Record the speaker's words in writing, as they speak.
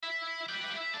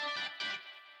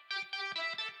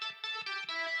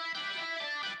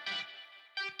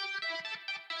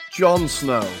Jon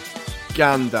Snow,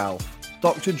 Gandalf,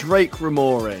 Dr. Drake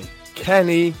Ramore,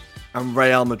 Kenny, and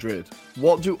Real Madrid.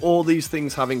 What do all these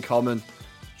things have in common?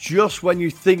 Just when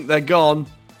you think they're gone,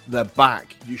 they're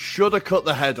back. You should have cut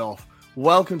the head off.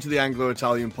 Welcome to the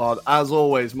Anglo-Italian Pod. As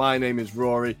always, my name is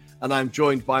Rory, and I'm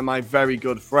joined by my very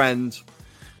good friend...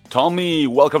 Tommy.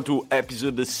 Welcome to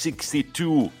episode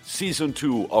 62, season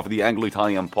 2 of the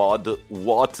Anglo-Italian Pod.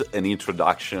 What an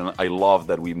introduction. I love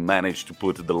that we managed to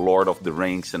put The Lord of the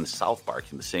Rings and South Park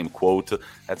in the same quote.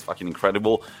 That's fucking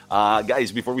incredible.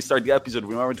 Guys, before we start the episode,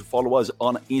 remember to follow us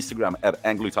on Instagram at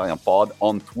Anglo-Italian Pod,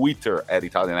 on Twitter at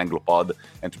Italian Anglo Pod,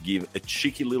 and to give a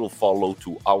cheeky little follow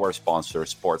to our sponsor,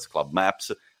 Sports Club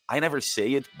Maps. I never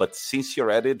say it, but since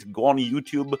you're at it, go on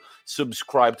YouTube,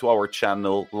 subscribe to our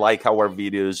channel, like our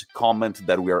videos, comment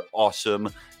that we are awesome,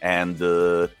 and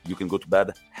you can go to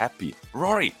bed happy.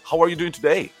 Rory, how are you doing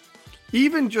today?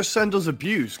 Even just send us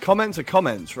abuse. Comments are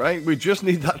comments, right? We just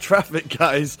need that traffic,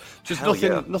 guys. Just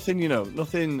nothing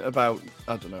about,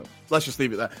 I don't know. Let's just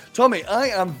leave it there. Tommy, I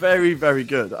am very, very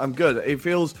good. I'm good. It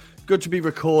feels good to be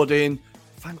recording.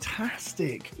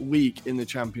 Fantastic week in the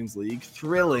Champions League.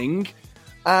 Thrilling.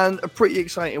 And a pretty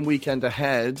exciting weekend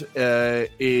ahead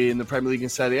in the Premier League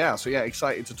and Serie A. So, yeah,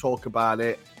 excited to talk about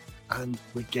it. And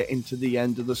we're getting to the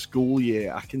end of the school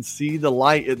year. I can see the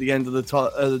light at the end of the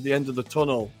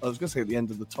tunnel. I was going to say at the end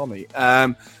of the Tommy.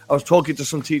 I was talking to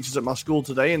some teachers at my school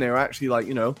today, and they were actually like,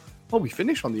 we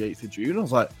finish on the 8th of June. I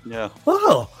was like,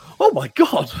 oh my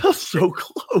God, that's so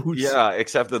close. Yeah,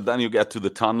 except that then you get to the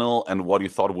tunnel, and what you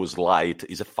thought was light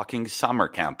is a fucking summer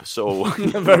camp. So,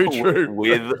 very true.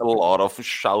 With a lot of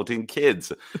shouting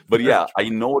kids. But yeah, I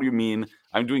know what you mean.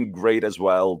 I'm doing great as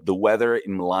well. The weather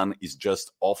in Milan is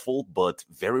just awful, but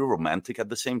very romantic at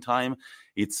the same time.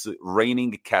 It's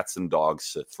raining cats and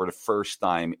dogs for the first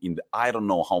time in I don't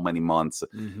know how many months.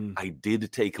 Mm-hmm. I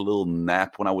did take a little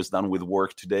nap when I was done with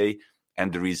work today,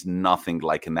 and there is nothing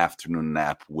like an afternoon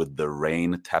nap with the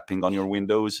rain tapping on your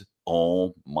windows.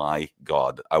 Oh my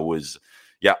God. I was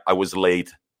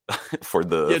late.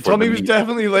 Tommy was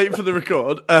definitely late for the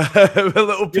record. A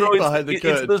little peek behind the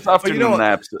curtain. It's those afternoon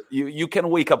naps. You can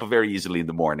wake up very easily in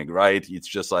the morning, right? It's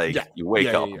just like you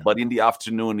wake up. Yeah. But in the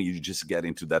afternoon, you just get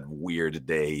into that weird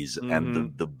daze,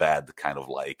 and the bed kind of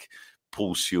like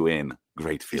pulls you in.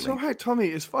 Great feeling. It's all right, Tommy.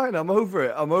 It's fine. I'm over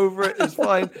it. It's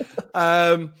fine.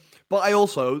 But I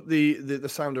also, the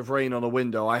sound of rain on a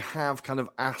window, I have kind of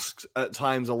asked at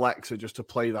times Alexa just to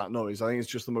play that noise. I think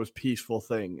it's just the most peaceful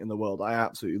thing in the world. I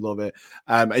absolutely love it.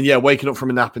 And yeah, waking up from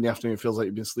a nap in the afternoon feels like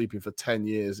you've been sleeping for 10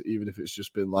 years, even if it's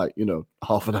just been like,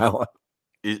 half an hour.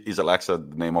 Is Alexa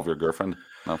the name of your girlfriend?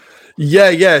 No.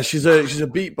 Yeah. She's a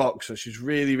beatboxer. She's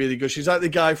really, really good. She's like the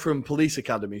guy from Police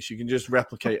Academy. She can just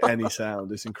replicate any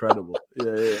sound. It's incredible.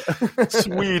 Yeah.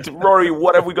 Sweet. Rory,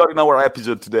 what have we got in our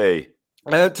episode today?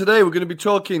 Today we're going to be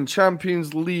talking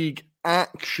Champions League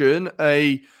action,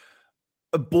 a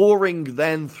boring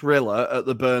then thriller at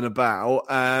the Bernabeu,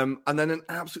 and then an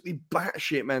absolutely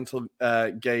batshit mental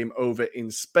game over in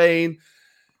Spain.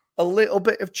 A little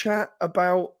bit of chat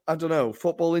about,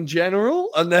 football in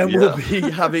general, and then we'll be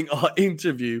having our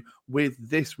interview with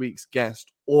this week's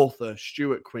guest, author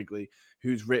Stuart Quigley,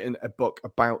 who's written a book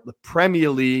about the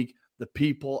Premier League, the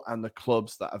people and the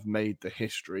clubs that have made the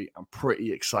history. I'm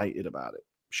pretty excited about it.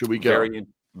 Should we go? Very,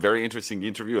 very interesting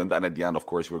interview. And then at the end, of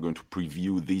course, we're going to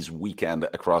preview this weekend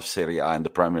across Serie A and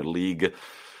the Premier League.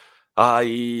 I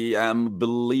am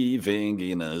believing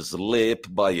in a slip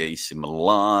by AC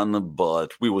Milan,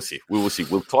 but we will see.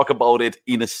 We'll talk about it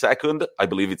in a second. I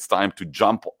believe it's time to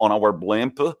jump on our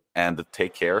blimp and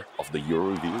take care of the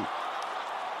Euro review.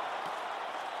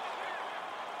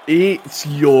 It's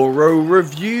Euro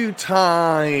review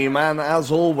time, and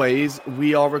as always,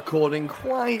 we are recording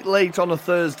quite late on a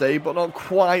Thursday, but not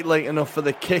quite late enough for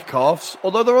the kickoffs.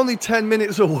 Although they're only 10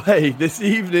 minutes away this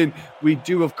evening, we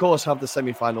do, of course, have the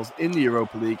semi-finals in the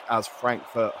Europa League as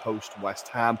Frankfurt host West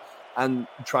Ham and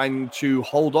trying to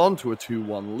hold on to a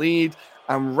 2-1 lead,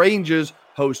 and Rangers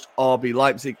host RB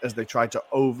Leipzig as they try to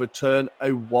overturn a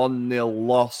 1-0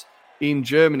 loss in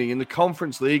Germany. In the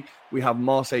Conference League, we have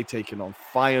Marseille taking on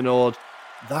Feyenoord.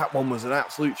 That one was an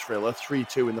absolute thriller,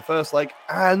 3-2 in the first leg.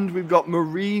 And we've got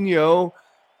Mourinho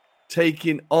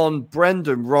taking on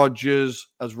Brendan Rodgers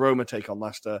as Roma take on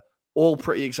Leicester. All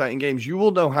pretty exciting games. You will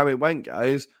know how it went,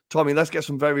 guys. Tommy, let's get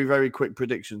some very, very quick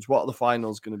predictions. What are the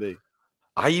finals going to be?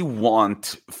 I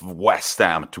want West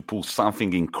Ham to pull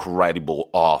something incredible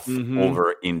off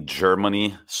over in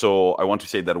Germany. So I want to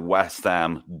say that West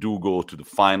Ham do go to the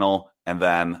final. And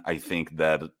then I think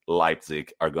that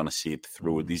Leipzig are going to see it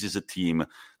through. This is a team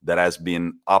that has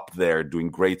been up there doing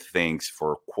great things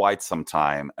for quite some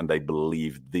time. And I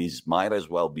believe this might as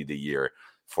well be the year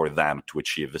for them to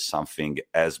achieve something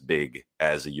as big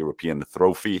as a European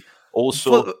trophy.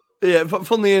 Also, but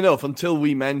funnily enough, until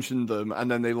we mentioned them, and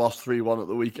then they lost 3-1 at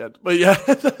the weekend. But yeah.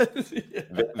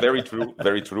 Very true,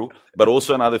 very true. But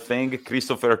also another thing,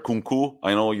 Christopher Kunku,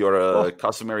 I know you're a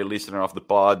customary listener of the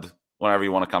pod. Whenever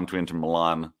you want to come to Inter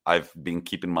Milan, I've been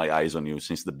keeping my eyes on you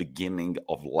since the beginning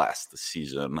of last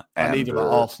season. And I need him at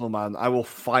Arsenal, man. I will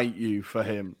fight you for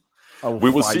him. We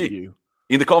will see. You.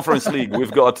 In the Conference League,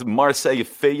 we've got Marseille,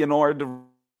 Feyenoord,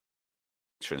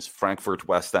 Frankfurt,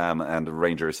 West Ham, and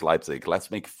Rangers, Leipzig. Let's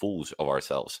make fools of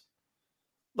ourselves.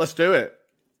 Let's do it.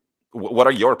 What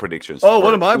are your predictions?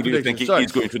 What are my predictions? Do you think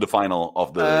he's going to the final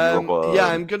of the Europa? Yeah,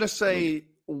 I'm going to say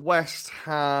West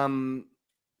Ham,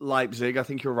 Leipzig. I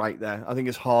think you're right there. I think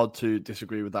it's hard to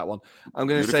disagree with that one. I'm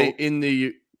going to say in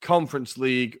the Conference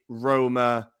League,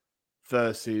 Roma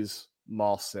versus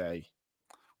Marseille.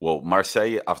 Well,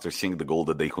 Marseille, after seeing the goal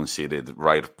that they conceded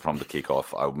right from the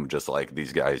kickoff, I'm just like,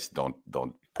 these guys don't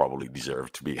probably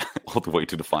deserve to be all the way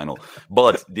to the final.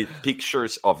 But the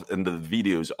pictures and the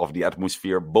videos of the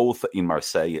atmosphere, both in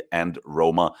Marseille and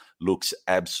Roma, looks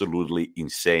absolutely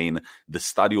insane. The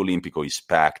Stadio Olimpico is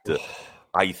packed.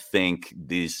 I think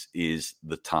this is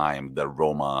the time that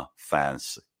Roma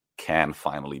fans can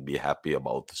finally be happy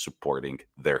about supporting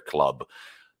their club.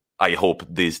 I hope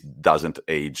this doesn't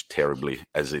age terribly,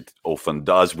 as it often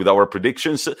does with our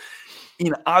predictions.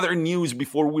 In other news,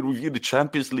 before we review the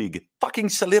Champions League, fucking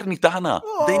Salernitana,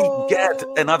 they get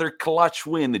another clutch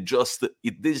win.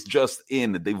 This just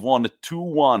in. They won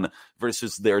 2-1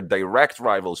 versus their direct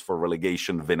rivals for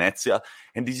relegation, Venezia.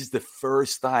 And this is the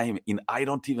first time in I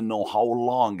don't even know how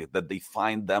long that they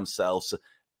find themselves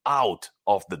out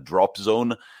of the drop zone.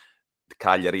 The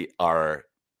Cagliari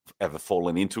have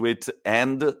fallen into it.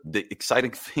 And the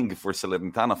exciting thing for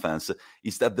Salernitana fans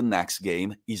is that the next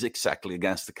game is exactly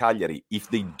against the Cagliari. If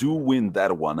they do win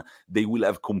that one, they will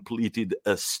have completed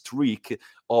a streak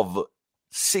of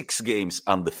 6 games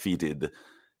undefeated.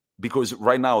 Because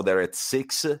right now they're at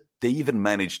 6. They even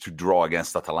managed to draw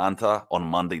against Atalanta on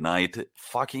Monday night.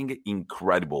 Fucking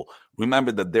incredible.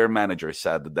 Remember that their manager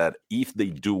said that if they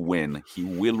do win, he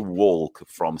will walk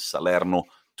from Salerno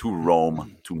to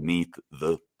Rome to meet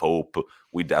the Pope.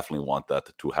 We definitely want that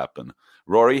to happen.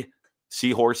 Rory,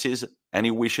 seahorses,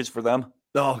 any wishes for them?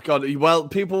 Oh, God. Well,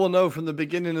 people will know from the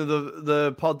beginning of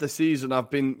the pod this season, I've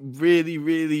been really,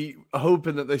 really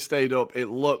hoping that they stayed up. It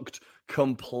looked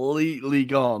completely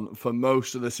gone for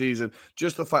most of the season.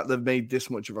 Just the fact they've made this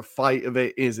much of a fight of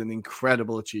it is an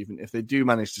incredible achievement. If they do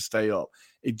manage to stay up,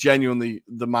 it genuinely,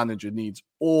 the manager needs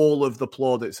all of the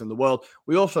plaudits in the world.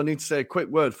 We also need to say a quick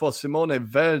word for Simone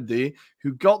Verdi,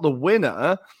 who got the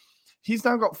winner. He's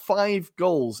now got 5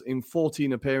 goals in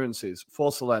 14 appearances for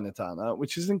Salernitana,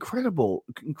 which is incredible.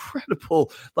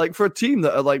 Incredible. Like, for a team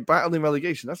that are like battling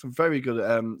relegation, that's a very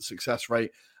good success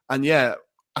rate. And yeah,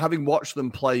 having watched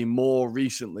them play more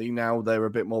recently, now they're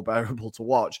a bit more bearable to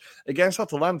watch. Against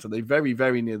Atalanta, they very,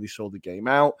 very nearly saw the game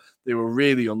out. They were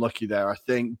really unlucky there, I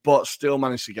think, but still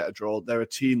managed to get a draw. They're a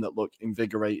team that look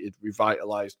invigorated,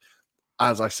 revitalized.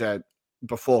 As I said,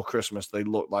 before Christmas, they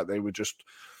looked like they were just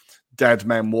dead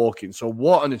men walking. So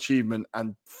what an achievement,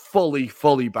 and fully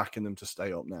backing them to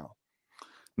stay up now.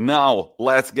 Now,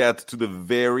 let's get to the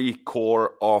very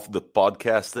core of the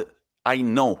podcast. I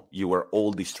know you were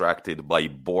all distracted by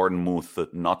Bournemouth,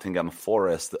 Nottingham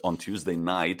Forest on Tuesday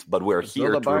night, but we're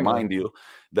here to remind you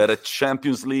that a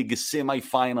Champions League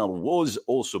semi-final was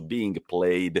also being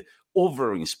played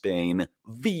over in Spain,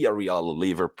 Villarreal,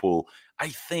 Liverpool. I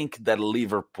think that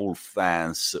Liverpool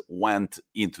fans went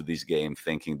into this game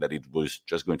thinking that it was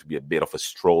just going to be a bit of a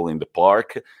stroll in the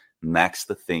park. Next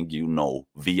thing you know,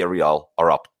 Villarreal are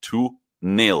up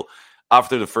 2-0.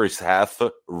 After the first half,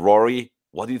 Rory,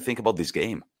 what do you think about this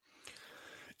game?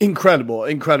 Incredible.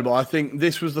 I think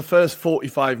this was the first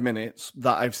 45 minutes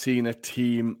that I've seen a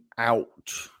team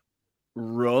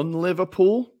outrun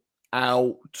Liverpool,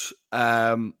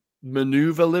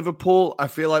 maneuver Liverpool. I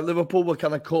feel like Liverpool were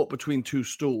kind of caught between two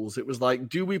stools. It was like,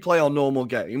 do we play our normal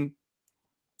game,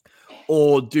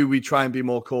 or do we try and be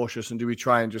more cautious, and do we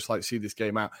try and just like see this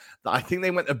game out? I think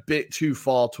they went a bit too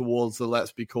far towards the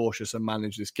let's be cautious and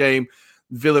manage this game.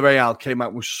 Villarreal came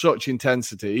out with such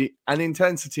intensity,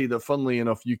 that, funnily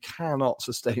enough, you cannot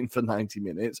sustain for 90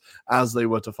 minutes, as they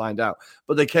were to find out.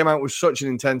 But they came out with such an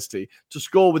intensity to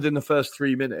score within the first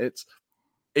 3 minutes.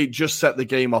 It just set the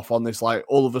game off on this, like,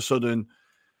 all of a sudden,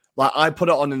 like, I put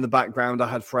it on in the background. I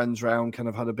had friends around, kind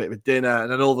of had a bit of a dinner, and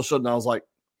then all of a sudden I was like,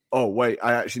 oh, wait,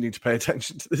 I actually need to pay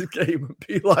attention to this game and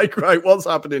be like, right, what's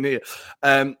happening here?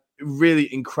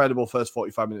 Really incredible first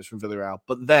 45 minutes from Villarreal.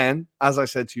 But then, as I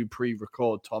said to you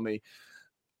pre-record, Tommy,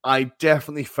 I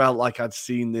definitely felt like I'd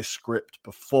seen this script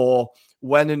before.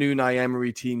 When an Unai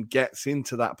Emery team gets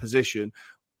into that position,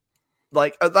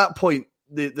 like at that point,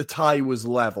 the tie was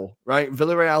level, right?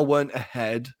 Villarreal weren't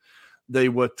ahead. They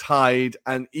were tied.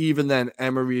 And even then,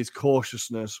 Emery's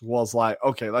cautiousness was like,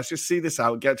 okay, let's just see this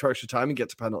out, get to extra time and get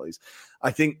to penalties.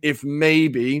 I think if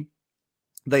maybe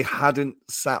they hadn't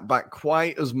sat back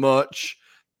quite as much,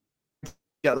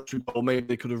 maybe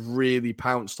they could have really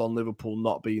pounced on Liverpool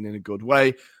not being in a good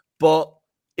way. But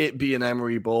it being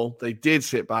Emery ball, they did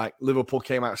sit back. Liverpool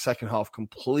came out second half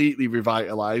completely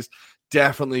revitalized.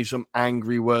 Definitely some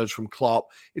angry words from Klopp.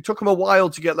 It took them a while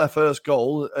to get their first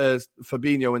goal,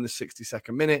 Fabinho in the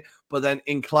 62nd minute. But then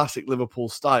in classic Liverpool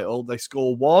style, they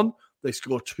score one, they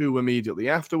score two immediately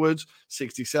afterwards,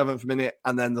 67th minute,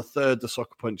 and then the third, the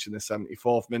sucker punch in the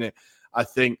 74th minute. I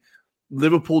think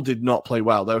Liverpool did not play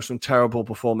well. There were some terrible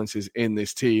performances in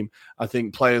this team. I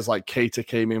think players like Keita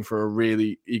came in for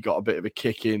he got a bit of a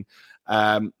kick in.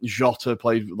 Jota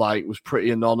was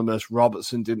pretty anonymous.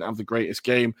 Robertson didn't have the greatest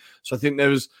game. So I think there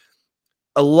was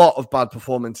a lot of bad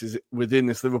performances within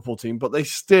this Liverpool team, but they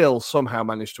still somehow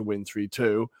managed to win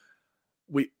 3-2.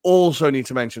 We also need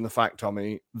to mention the fact,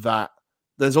 Tommy, that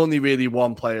there's only really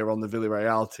one player on the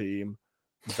Villarreal team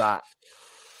that,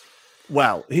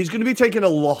 well, he's going to be taking a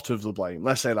lot of the blame.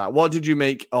 Let's say that. What did you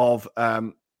make of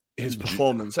his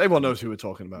performance? Everyone knows who we're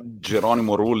talking about.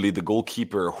 Geronimo Rulli, the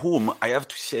goalkeeper, whom I have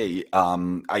to say,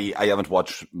 I haven't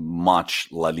watched much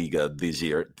La Liga this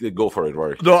year. Go for it,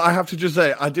 Rory. No, I have to just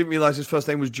say, I didn't realize his first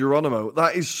name was Geronimo.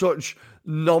 That is such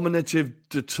nominative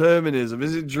determinism.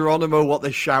 Is it Geronimo what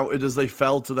they shouted as they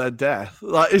fell to their death?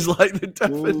 That is like the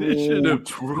definition of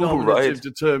nominative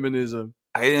determinism.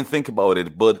 I didn't think about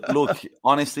it, but look,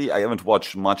 honestly, I haven't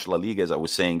watched much La Liga, as I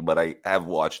was saying, but I have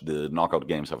watched the knockout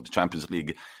games of the Champions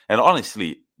League. And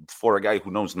honestly, for a guy who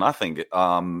knows nothing,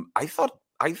 I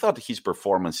thought his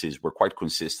performances were quite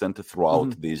consistent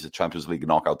throughout these Champions League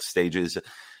knockout stages.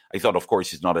 I thought, of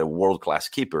course, he's not a world-class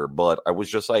keeper, but I was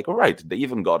just like, all right, they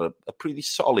even got a pretty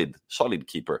solid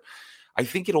keeper. I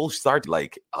think it all started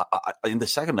in the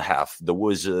second half. There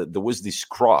was this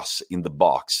cross in the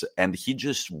box, and he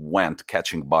just went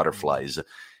catching butterflies.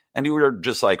 And you were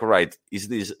just like, all right,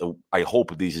 I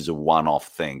hope this is a one-off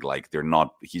thing. Like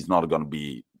he's not going to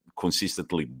be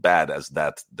consistently bad as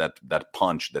that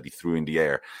punch that he threw in the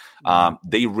air.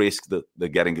 They risked the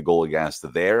getting a goal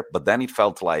against there, but then it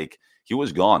felt like he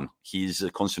was gone. His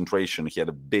concentration, he had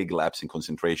a big lapse in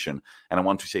concentration. And I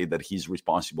want to say that he's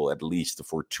responsible at least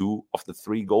for 2 of the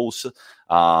 3 goals.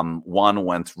 One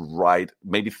went right,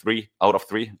 maybe 3 out of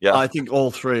 3. Yeah, I think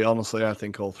all 3, honestly. I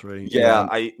think all 3. Yeah,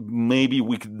 maybe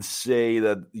we could say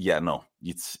that,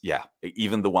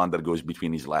 even the one that goes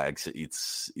between his legs,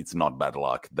 it's not bad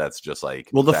luck. That's just like...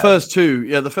 Well, the first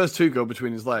 2 go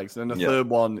between his legs. And the third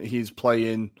one, he's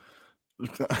playing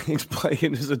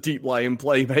as a deep lying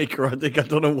playmaker. I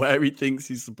don't know where he thinks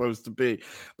he's supposed to be.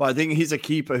 But I think he's a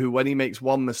keeper who, when he makes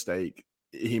one mistake,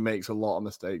 he makes a lot of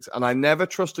mistakes. And I never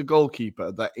trust a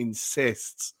goalkeeper that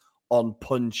insists on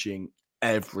punching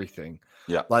everything.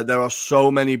 Yeah. Like there are so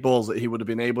many balls that he would have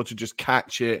been able to just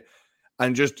catch it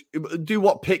and just do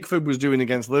what Pickford was doing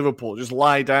against Liverpool. Just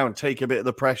lie down, take a bit of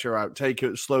the pressure out,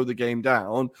 slow the game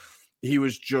down. He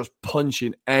was just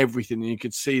punching everything, and you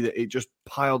could see that it just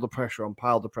piled the pressure on.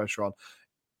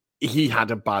 He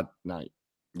had a bad night.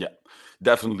 Yeah,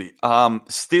 definitely.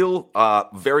 Still,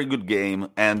 very good game.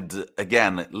 And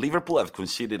again, Liverpool have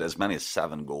conceded as many as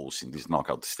 7 goals in these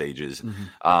knockout stages.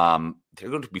 They're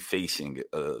going to be facing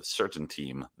a certain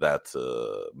team that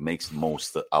makes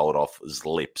most out of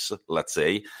slips, let's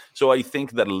say. So I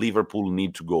think that Liverpool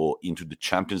need to go into the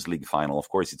Champions League final. Of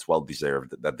course, it's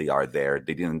well-deserved that they are there.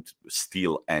 They didn't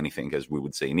steal anything, as we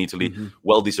would say in Italy.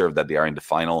 Well-deserved that they are in the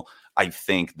final. I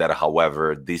think that,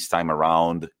 however, this time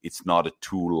around, it's not a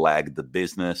 2-legged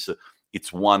business.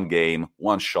 It's 1 game,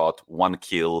 1 shot, 1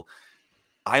 kill.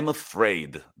 I'm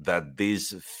afraid that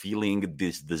this feeling,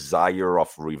 this desire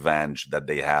of revenge that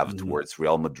they have towards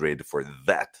Real Madrid for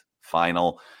that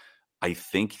final, I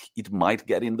think it might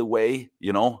get in the way,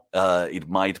 it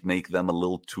might make them a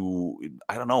little too,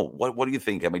 I don't know. What do you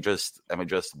think? Am I just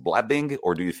blabbing?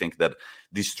 Or do you think that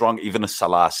this strong, even a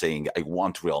Salah saying, I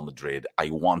want Real Madrid, I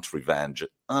want revenge,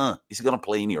 is it going to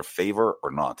play in your favor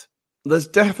or not? There's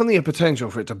definitely a potential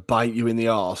for it to bite you in the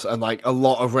arse, and like a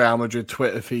lot of Real Madrid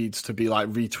Twitter feeds to be like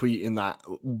retweeting that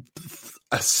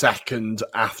a second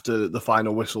after the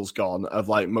final whistle's gone of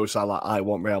like Mo Salah, I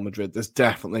want Real Madrid, there's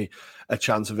definitely a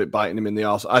chance of it biting him in the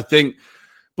arse. I think,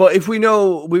 but if we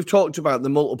know, we've talked about the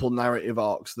multiple narrative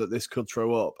arcs that this could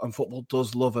throw up, and football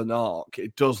does love an arc.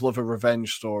 It does love a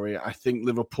revenge story. I think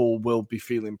Liverpool will be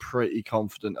feeling pretty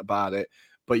confident about it.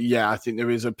 But yeah, I think there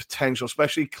is a potential,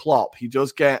 especially Klopp. He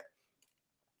doesn't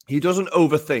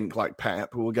overthink like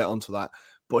Pep. We'll get onto that.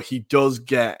 But he does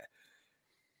get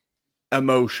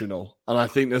emotional. And I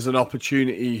think there's an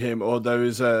opportunity there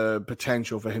is a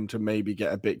potential for him to maybe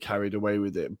get a bit carried away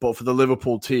with it. But for the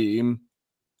Liverpool team,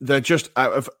 they're just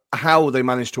out of how they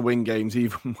managed to win games,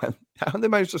 even when how they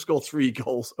managed to score 3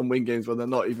 goals and win games when they're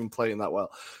not even playing that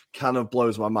well, kind of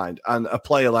blows my mind. And a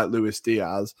player like Luis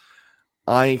Diaz,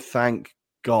 I thank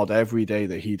God every day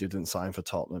that he didn't sign for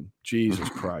Tottenham. Jesus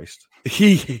Christ.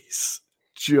 He is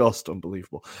just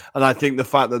unbelievable. And I think the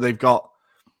fact that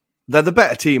they're the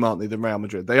better team, aren't they, than Real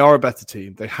Madrid? They are a better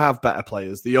team. They have better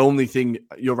players. The only thing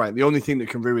that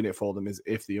can ruin it for them is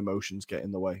if the emotions get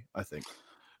in the way, I think.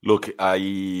 Look,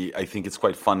 I think it's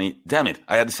quite funny. Damn it,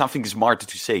 I had something smart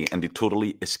to say, and it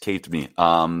totally escaped me. We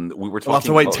were talking. We'll have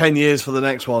to wait 10 years for the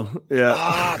next one.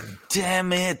 Yeah.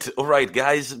 Damn it. All right,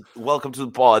 guys, welcome to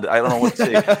the pod. I don't know what to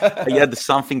say. I had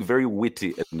something very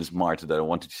witty and smart that I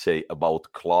wanted to say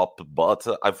about Klopp, but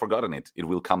I've forgotten it. It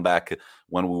will come back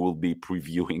when we will be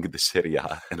previewing the Serie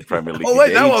A and the Premier League. Oh,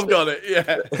 wait, now I've got it.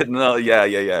 Yeah. No, yeah,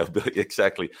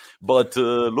 exactly. But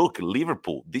look,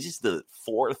 Liverpool, this is the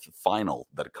fourth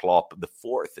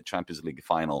Champions League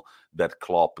final that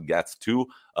Klopp gets to.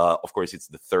 Of course, it's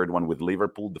the third one with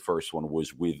Liverpool. The first one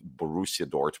was with Borussia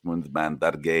Dortmund. Man,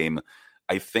 that game,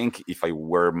 I think if I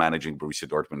were managing Borussia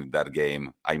Dortmund in that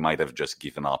game, I might have just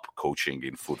given up coaching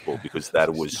in football because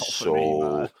that was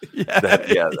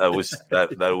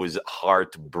that was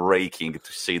heartbreaking,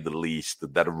 to say the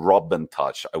least. That Robben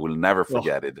touch, I will never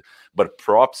forget it. But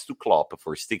props to Klopp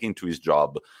for sticking to his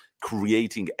job,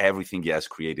 creating everything he has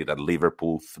created at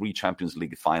Liverpool, 3 Champions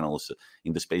League finals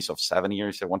in the space of 7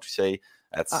 years, I want to say.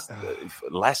 That's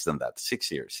less than that,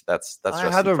 6 years. That's I just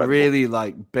had incredible. a really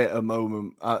bitter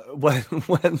moment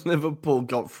when Liverpool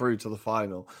got through to the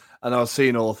final, and I was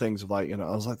seeing all things of I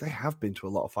was like, they have been to a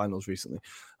lot of finals recently.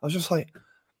 I was just like,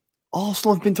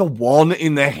 Arsenal have been to 1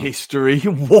 in their history,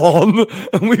 1,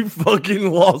 and we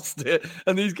fucking lost it.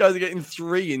 And these guys are getting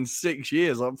 3 in 6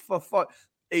 years. Like, for fuck.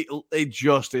 It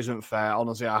just isn't fair.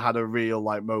 Honestly, I had a real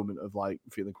moment of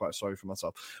feeling quite sorry for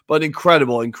myself. But an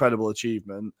incredible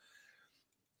achievement.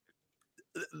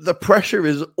 The pressure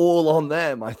is all on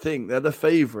them. I think they're the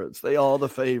favourites. They are the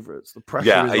favourites. The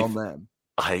pressure is on them.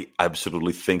 I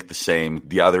absolutely think the same.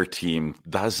 The other team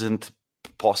doesn't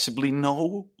possibly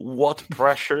know what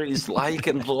pressure is like.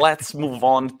 And let's move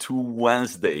on to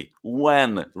Wednesday,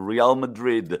 when Real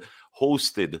Madrid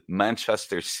hosted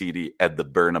Manchester City at the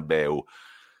Bernabeu.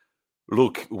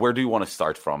 Look, where do you want to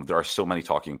start from? There are so many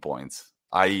talking points.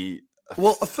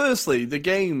 Well, firstly, the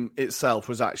game itself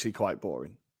was actually quite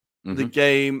boring. Mm-hmm. The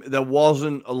game, there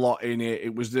wasn't a lot in it.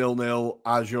 It was 0-0,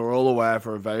 as you're all aware,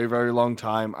 for a very, very long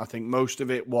time. I think most of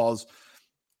it was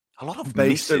a lot of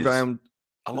based misses. Around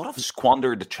a lot of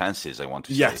squandered chances, I want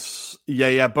to say. Yes.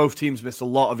 Yeah. Both teams missed a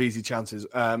lot of easy chances.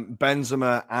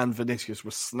 Benzema and Vinicius were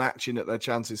snatching at their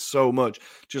chances so much,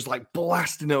 just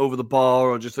blasting it over the bar,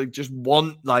 or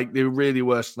they really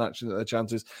were snatching at their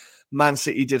chances. Man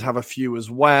City did have a few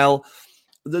as well.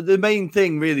 The main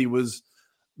thing really was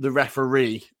the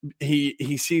referee.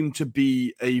 He seemed to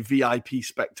be a VIP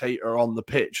spectator on the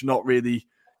pitch, not really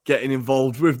getting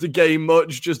involved with the game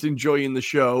much, just enjoying the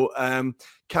show.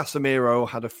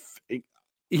 Casemiro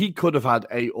he could have had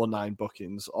 8 or 9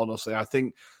 bookings, honestly. I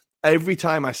think every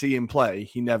time I see him play,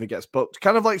 he never gets booked.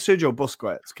 Kind of like Sergio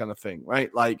Busquets kind of thing, right?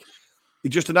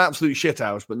 He's just an absolute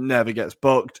shithouse, but never gets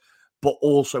booked. But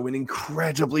also an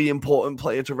incredibly important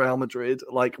player to Real Madrid.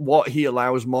 What he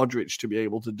allows Modric to be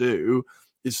able to do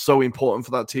is so important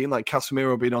for that team.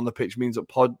 Casemiro being on the pitch means that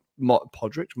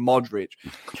Modric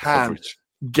can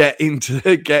get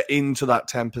into that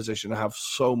 10 position and have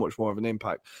so much more of an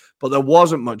impact. But there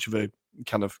wasn't much of a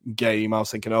kind of game. I was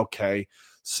thinking, okay,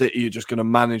 City are just going to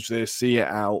manage this, see it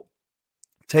out,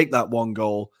 take that 1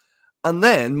 goal. And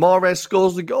then Mahrez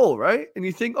scores the goal, right? And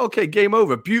you think, okay, game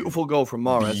over. Beautiful goal from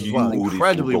Mahrez as well.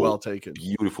 Incredibly well taken.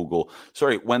 Beautiful goal.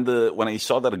 Sorry, when I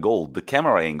saw that goal, the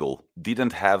camera angle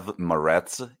didn't have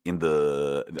Mahrez in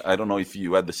the. I don't know if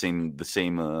you had the same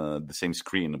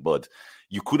screen, but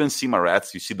you couldn't see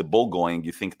Mahrez. You see the ball going.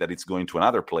 You think that it's going to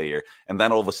another player, and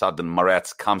then all of a sudden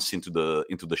Mahrez comes into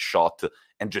the shot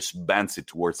and just bends it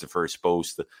towards the first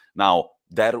post. Now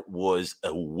that was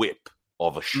a whip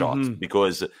of a shot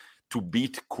because to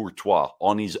beat Courtois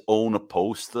on his own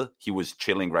post. He was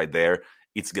chilling right there.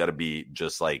 It's got to be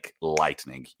just like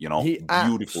lightning,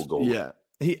 beautiful goal. Yeah,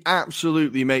 he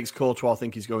absolutely makes Courtois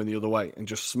think he's going the other way and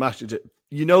just smashes it.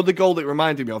 You know the goal it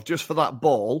reminded me of, just for that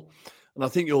ball, and I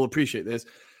think you'll appreciate this.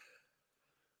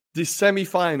 This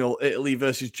semi-final, Italy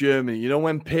versus Germany, you know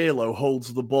when Pirlo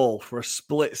holds the ball for a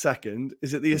split second?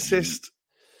 Is it the assist?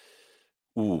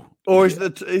 Ooh, or is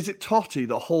it Totti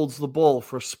that holds the ball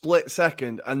for a split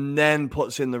second and then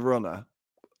puts in the runner?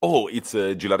 Oh, it's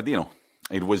Gilardino.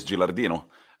 It was Gilardino.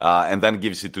 And then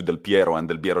gives it to Del Piero, and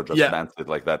Del Piero just bends it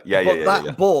like that.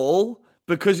 That ball,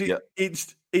 because it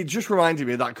just reminded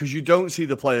me of that, because you don't see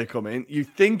the player come in. You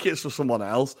think it's for someone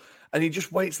else, and he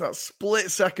just waits that split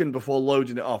second before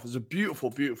loading it off. It's a beautiful,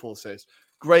 beautiful assist.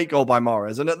 Great goal by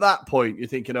Mahrez. And at that point, you're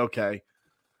thinking, okay,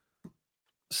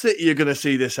 City are going to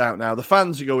see this out now. The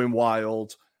fans are going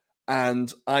wild.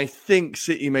 And I think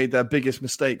City made their biggest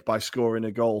mistake by scoring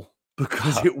a goal,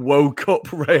 because it woke up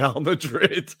Real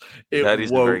Madrid. That is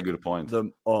a very good point.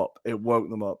 Them up. It woke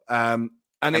them up. I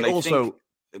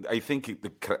think,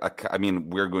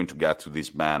 we're going to get to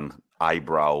this man,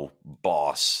 eyebrow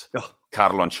boss,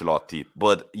 Carlo Ancelotti.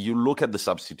 But you look at the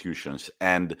substitutions,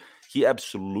 and he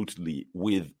absolutely,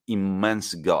 with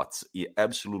immense guts, he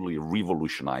absolutely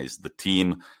revolutionized the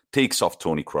team, takes off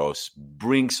Toni Kroos,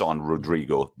 brings on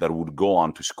Rodrigo, that would go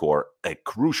on to score a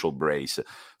crucial brace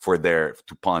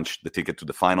to punch the ticket to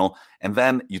the final. And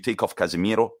then you take off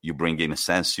Casemiro, you bring in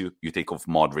Asensio, you take off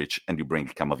Modric, and you bring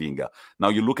Camavinga. Now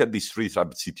you look at these three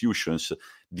substitutions.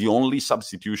 The only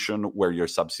substitution where you're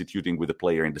substituting with a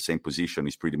player in the same position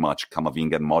is pretty much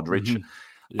Camavinga and Modric. Mm-hmm.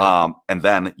 Yeah. And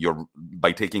then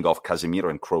by taking off Casemiro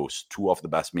and Kroos, two of the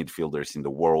best midfielders in the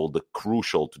world,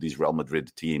 crucial to this Real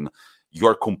Madrid team,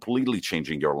 you're completely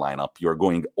changing your lineup. You're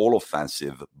going all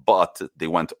offensive, but they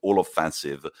went all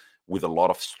offensive with a lot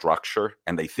of structure.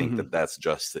 And I think that's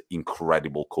just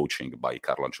incredible coaching by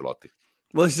Carlo Ancelotti.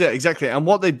 Well, this is it, exactly. And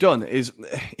what they've done is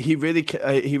he really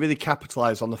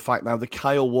capitalized on the fact now the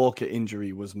Kyle Walker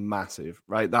injury was massive,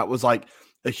 right? That was like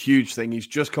a huge thing. He's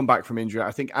just come back from injury.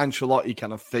 I think Ancelotti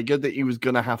kind of figured that he was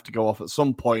going to have to go off at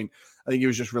some point. I think he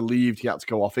was just relieved he had to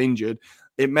go off injured.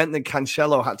 It meant that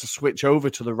Cancelo had to switch over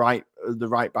to the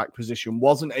right back position,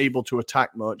 wasn't able to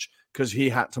attack much because he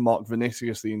had to mark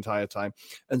Vinicius the entire time.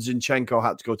 And Zinchenko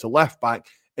had to go to left back.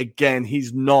 Again,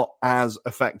 he's not as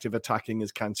effective attacking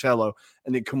as Cancelo.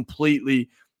 And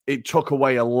it took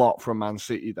away a lot from Man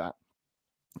City, that.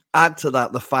 Add to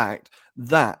that the fact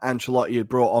that Ancelotti had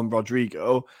brought on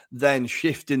Rodrigo, then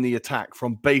shifting the attack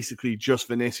from basically just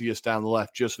Vinicius down the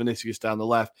left.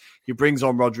 He brings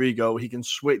on Rodrigo. He can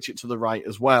switch it to the right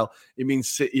as well. It means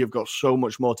City have got so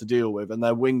much more to deal with, and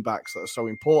their wing backs that are so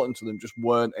important to them just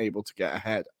weren't able to get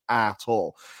ahead at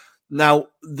all. Now,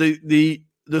 the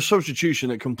substitution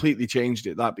that completely changed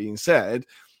it, that being said,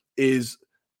 is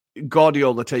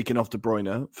Guardiola taking off De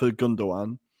Bruyne for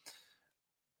Gundogan,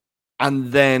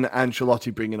 and then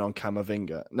Ancelotti bringing on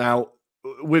Camavinga. Now,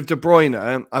 with De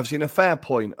Bruyne, I've seen a fair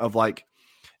point of like,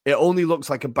 it only looks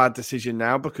like a bad decision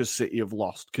now because City have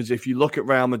lost. Because if you look at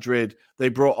Real Madrid, they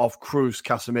brought off Kroos,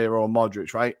 Casemiro, and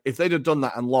Modric, right? If they'd have done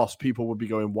that and lost, people would be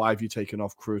going, why have you taken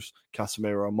off Kroos,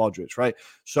 Casemiro, and Modric, right?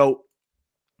 So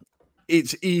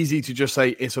it's easy to just say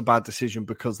it's a bad decision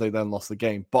because they then lost the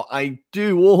game. But I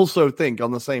do also think, on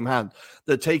the same hand,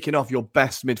 that taking off your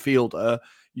best midfielder,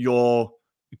 your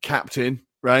captain,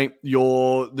 right?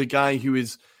 You're the guy who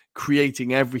is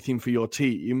creating everything for your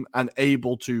team and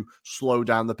able to slow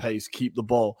down the pace, keep the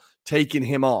ball. Taking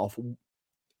him off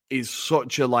is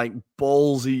such a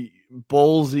ballsy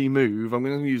move. I'm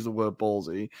going to use the word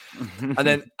ballsy. And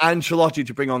then Ancelotti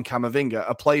to bring on Camavinga,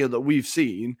 a player that we've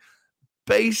seen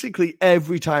basically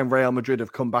every time Real Madrid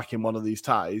have come back in one of these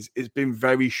ties, it's been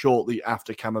very shortly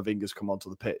after Camavinga's come onto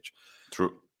the pitch.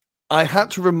 True. I have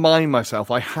to remind myself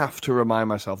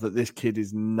that this kid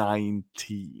is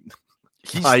 19.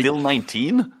 He's still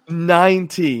 19?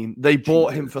 19. They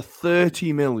bought him for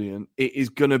 30 million. It is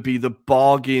going to be the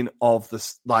bargain of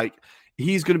this.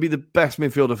 He's going to be the best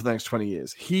midfielder for the next 20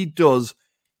 years. He does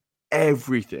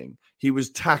everything. He was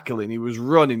tackling, he was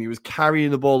running, he was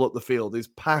carrying the ball up the field, his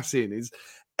passing,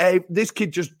 this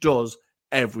kid just does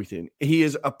everything. He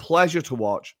is a pleasure to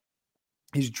watch.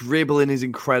 His dribbling is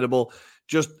incredible.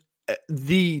 Just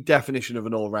the definition of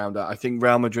an all-rounder. I think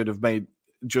Real Madrid have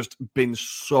been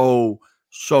so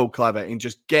clever in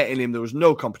just getting him. There was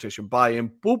no competition by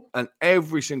him. Boop, and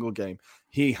every single game,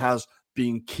 he has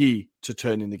been key to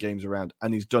turning the games around,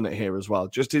 and he's done it here as well.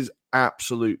 Just his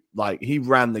he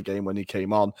ran the game when he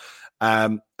came on.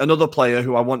 Another player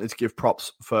who I wanted to give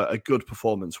props for a good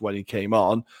performance when he came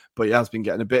on, but he has been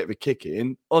getting a bit of a kick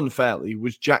in unfairly,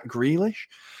 was Jack Grealish.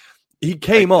 He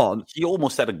came on. He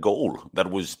almost had a goal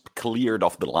that was cleared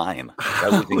off the line.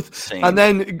 That was insane. And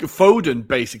then Foden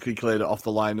basically cleared it off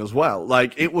the line as well.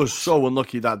 Like, it was so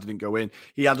unlucky that didn't go in.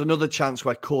 He had another chance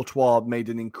where Courtois made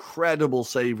an incredible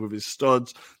save with his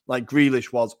studs. Like,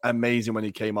 Grealish was amazing when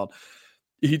he came on.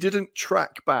 He didn't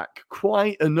track back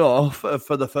quite enough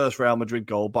for the first Real Madrid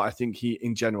goal, but I think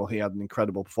in general, he had an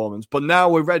incredible performance. But now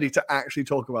we're ready to actually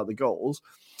talk about the goals.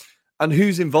 And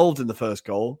who's involved in the first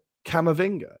goal?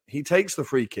 Camavinga. He takes the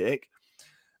free kick.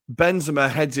 Benzema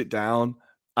heads it down,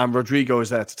 and Rodrigo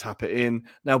is there to tap it in.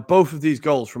 Now, both of these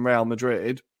goals from Real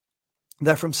Madrid,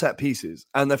 they're from set pieces,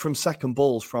 and they're from second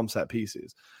balls from set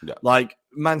pieces. Yeah. Like,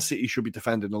 Man City should be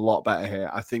defending a lot better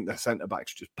here. I think their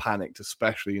centre-backs just panicked,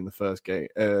 especially in the first game,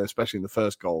 especially in the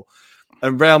first goal.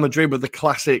 And Real Madrid with the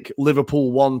classic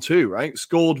Liverpool 1-2, right?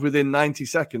 Scored within 90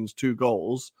 seconds, 2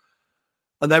 goals.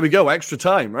 And there we go, extra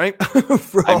time, right?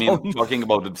 I mean, talking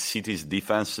about the City's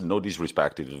defense, no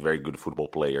disrespect, he's a very good football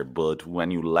player. But when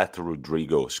you let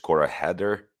Rodrigo score a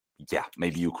header, yeah,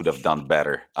 maybe you could have done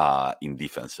better in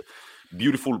defense.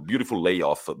 Beautiful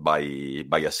layoff by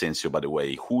Asensio, by the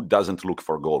way, who doesn't look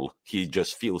for goal. He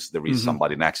just feels there is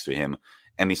somebody next to him.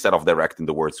 And instead of directing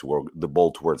the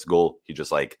ball towards goal, he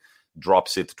just like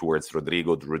drops it towards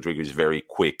Rodrigo. Rodrigo is very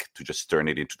quick to just turn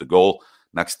it into the goal.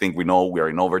 Next thing we know, we are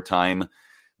in overtime.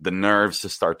 The nerves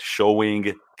start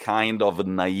showing, kind of a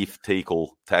naive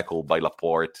tackle by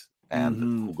Laporte, and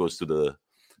who goes to the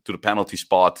penalty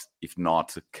spot, if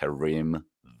not Karim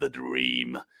the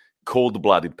Dream.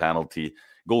 Cold-blooded penalty.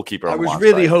 Goalkeeper on one side. I was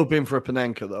really hoping for a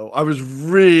Panenka, though. I was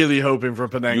really hoping for a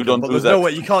Panenka. You don't but do there's that. no way.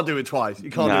 You can't do it twice.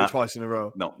 You can't do it twice in a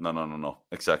row. No.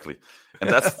 Exactly. And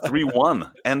that's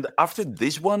 3-1. And after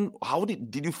this one, how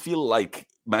did you feel like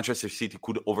Manchester City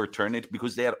could overturn it?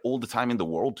 Because they had all the time in the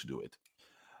world to do it.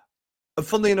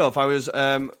 Funnily enough, I was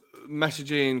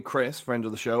messaging Chris, friend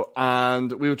of the show,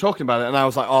 and we were talking about it, and I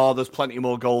was like, oh, there's plenty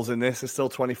more goals in this. There's still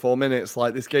 24 minutes.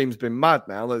 Like, this game's been mad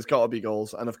now. There's got to be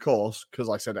goals. And of course, because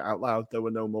I said it out loud, there were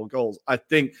no more goals. I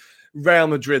think Real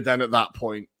Madrid then at that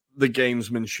point, the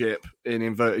gamesmanship, in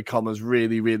inverted commas,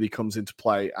 really, really comes into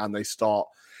play, and they start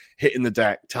hitting the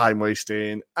deck, time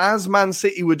wasting, as Man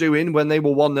City were doing when they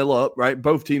were 1-0 up, right?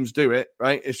 Both teams do it,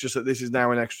 right? It's just that this is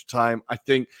now in extra time. I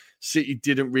think City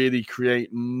didn't really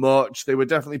create much. They were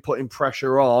definitely putting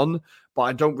pressure on, but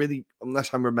I don't really,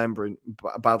 unless I'm remembering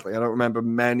badly, I don't remember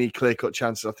many clear-cut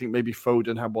chances. I think maybe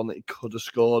Foden had one that he could have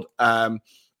scored. But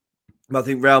I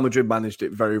think Real Madrid managed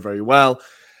it very, very well.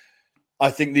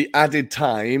 I think the added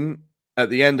time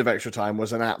at the end of extra time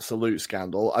was an absolute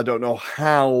scandal. I don't know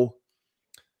how.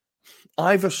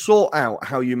 Either sort out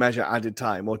how you measure added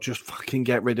time or just fucking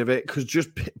get rid of it, because just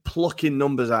plucking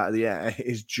numbers out of the air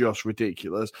is just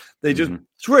ridiculous. They just,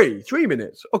 3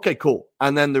 minutes. Okay, cool.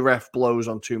 And then the ref blows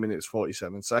on 2 minutes,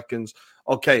 47 seconds.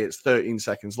 Okay, it's 13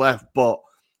 seconds left, but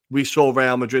we saw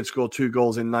Real Madrid score 2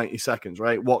 goals in 90 seconds,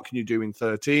 right? What can you do in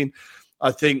 13?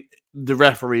 I think the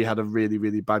referee had a really,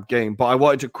 really bad game. But I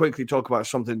wanted to quickly talk about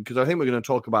something, because I think we're going to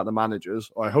talk about the managers,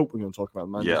 or I hope we're going to talk about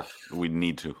the managers. Yeah, we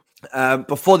need to.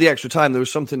 Before the extra time, there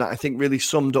was something that I think really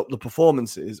summed up the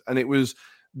performances, and it was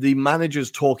the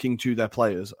managers talking to their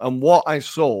players. And what I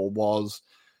saw was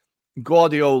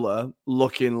Guardiola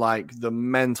looking like the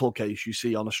mental case you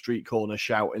see on a street corner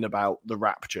shouting about the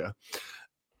rapture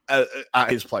at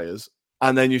his players.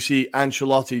 And then you see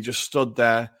Ancelotti just stood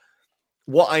there.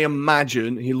 What I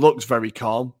imagine, he looks very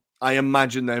calm. I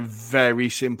imagine they're very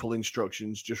simple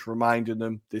instructions, just reminding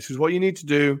them, this is what you need to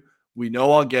do. We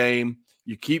know our game.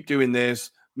 You keep doing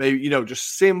this, maybe,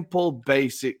 just simple,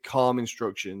 basic, calm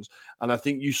instructions. And I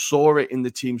think you saw it in the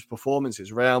team's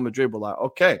performances. Real Madrid were like,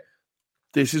 okay,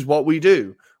 this is what we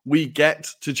do. We get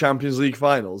to Champions League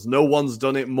finals. No one's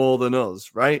done it more than us,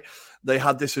 right? They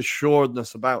had this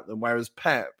assuredness about them. Whereas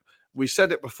Pep, we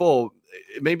said it before,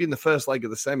 maybe in the first leg of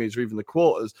the semis or even the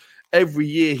quarters, every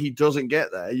year he doesn't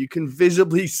get there. You can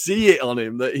visibly see it on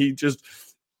him that he just...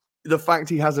 The fact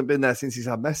he hasn't been there since he's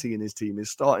had Messi in his team is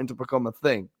starting to become a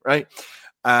thing, right?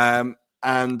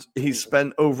 And he's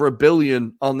spent over $1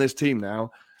 billion on this team now.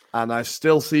 And I've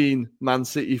still seen Man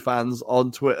City fans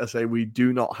on Twitter say we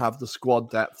do not have the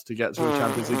squad depth to get to the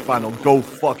Champions League final. Go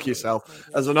fuck yourself.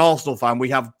 As an Arsenal fan, we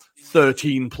have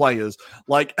 13 players.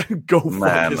 Like, go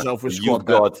fuck yourself with squad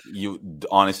depth.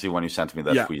 Honestly, when you sent me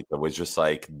that tweet, it was just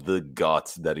like the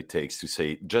guts that it takes to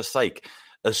say, just like,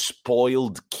 a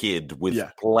spoiled kid with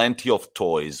plenty of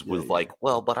toys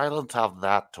well, but I don't have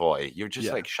that toy. You're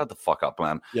just like, shut the fuck up,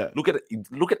 man. Yeah. Look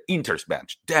at Inter's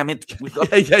bench. Damn it. We've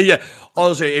got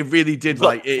Honestly, it really did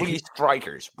three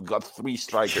strikers. We've got 3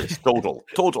 strikers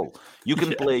total. You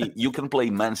can play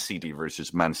Man City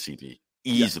versus Man City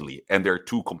easily, and they're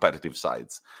 2 competitive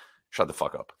sides. Shut the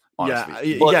fuck up.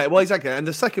 Honestly. Well, exactly. And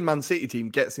the second Man City team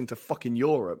gets into fucking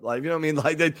Europe. Like, you know what I mean?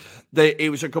 Like,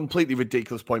 it was a completely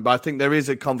ridiculous point. But I think there is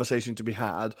a conversation to be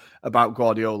had about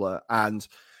Guardiola. And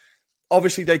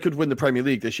obviously, they could win the Premier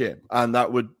League this year. And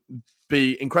that would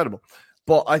be incredible.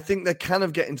 But I think they're kind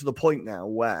of getting to the point now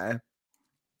where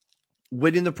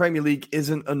winning the Premier League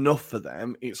isn't enough for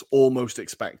them. It's almost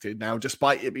expected. Now,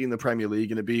 despite it being the Premier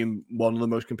League and it being one of the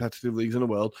most competitive leagues in the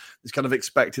world, it's kind of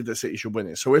expected that City should win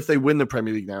it. So if they win the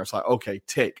Premier League now, it's like, okay,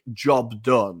 tick, job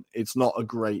done. It's not a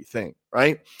great thing,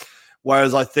 right?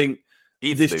 Whereas I think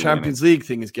this Champions League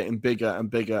thing is getting bigger and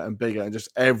bigger and bigger, and just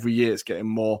every year it's getting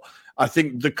more. I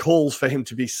think the calls for him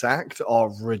to be sacked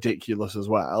are ridiculous as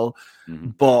well.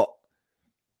 But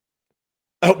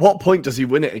at what point does he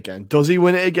win it again? Does he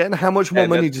win it again? How much more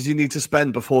money does he need to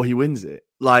spend before he wins it?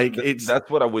 Like,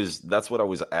 that's what I was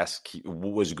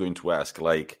going to ask.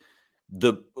 Like,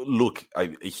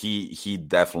 he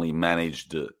definitely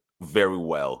managed very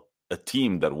well a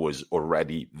team that was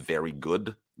already very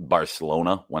good.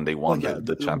 Barcelona, when they won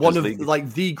the Champions League, one of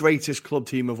like the greatest club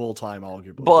team of all time,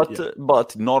 arguably.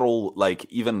 But not all. Like,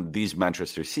 even this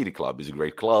Manchester City club is a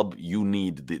great club. You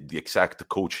need the exact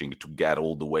coaching to get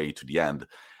all the way to the end.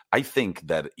 I think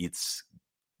that it's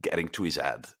getting to his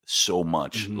head so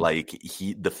much. Like,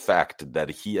 the fact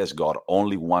that he has got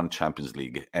only 1 Champions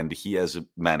League and he has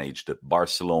managed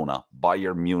Barcelona,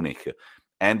 Bayern Munich,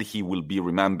 and he will be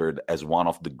remembered as one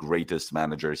of the greatest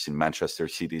managers in Manchester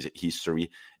City's history.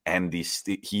 And he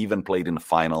even played in the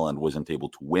final and wasn't able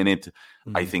to win it.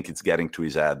 I think it's getting to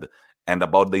his head. And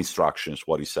about the instructions,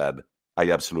 what he said, I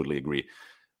absolutely agree.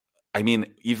 I mean,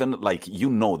 even like,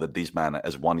 that this man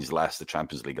has won his last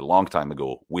Champions League a long time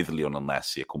ago with Lionel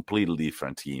Messi, a completely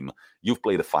different team. You've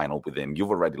played a final with him. You've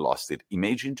already lost it.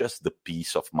 Imagine just the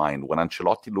peace of mind when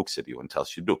Ancelotti looks at you and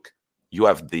tells you, look, you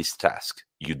have this task.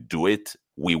 You do it,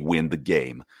 we win the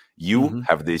game. You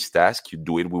have this task, you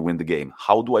do it, we win the game.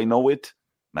 How do I know it?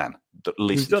 Man,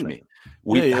 listen to me.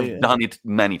 We have done it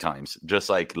many times. Just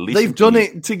like, listen. They've done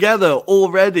it together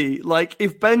already. Like,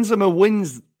 if Benzema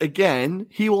wins again,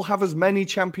 he will have as many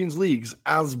Champions Leagues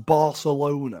as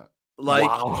Barcelona. Like,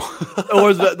 wow.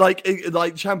 Or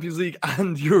like Champions League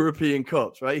and European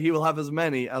Cups, right? He will have as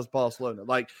many as Barcelona.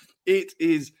 Like, it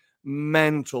is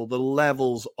mental, the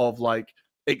levels of like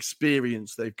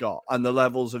experience they've got and the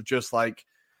levels of just like,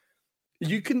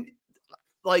 you can,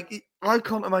 like, I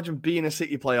can't imagine being a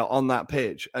City player on that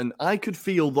pitch, and I could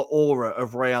feel the aura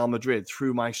of Real Madrid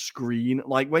through my screen.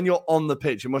 Like, when you're on the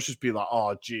pitch, it must just be like,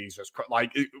 oh, Jesus Christ.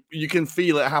 Like, you can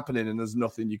feel it happening, and there's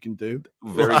nothing you can do.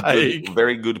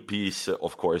 Very good piece,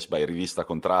 of course, by Rivista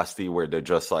Contrasti, where they're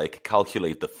just like,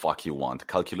 calculate the fuck you want,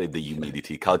 calculate the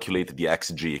humidity, calculate the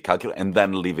XG, and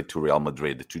then leave it to Real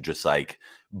Madrid to just like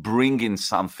bring in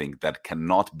something that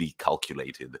cannot be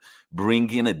calculated, bring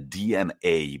in a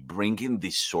DNA, bring in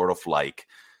this sort of like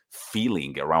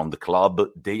feeling around the club.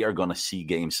 They are going to see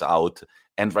games out.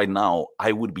 And right now,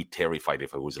 I would be terrified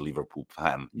if I was a Liverpool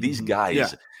fan. These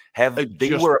guys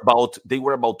were about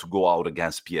to go out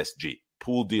against PSG,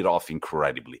 pulled it off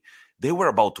incredibly. They were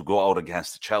about to go out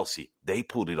against Chelsea. They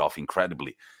pulled it off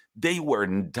incredibly. They were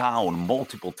down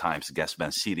multiple times against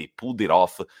Man City, pulled it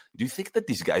off. Do you think that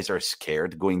these guys are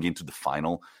scared going into the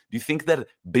final? Do you think that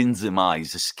Benzema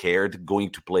is scared going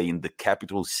to play in the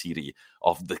capital city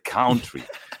of the country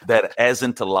that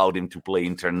hasn't allowed him to play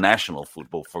international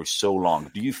football for so long?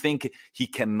 Do you think he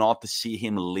cannot see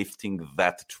him lifting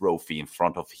that trophy in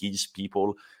front of his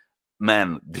people?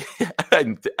 Man,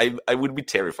 I would be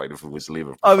terrified if it was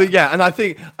Liverpool. I mean, yeah, and I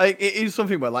think it is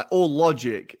something where like all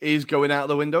logic is going out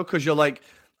the window, because you're like,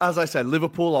 as I said,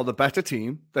 Liverpool are the better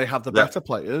team. They have the better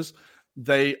players.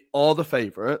 They are the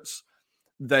favourites.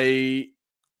 They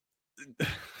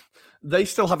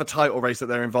still have a title race that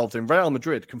they're involved in. Real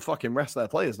Madrid can fucking rest their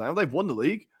players now. They've won the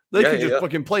league. They can just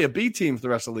fucking play a B team for the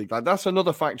rest of the league. Like, that's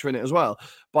another factor in it as well.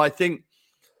 But I think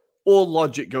all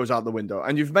logic goes out the window.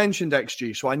 And you've mentioned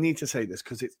XG, so I need to say this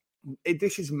because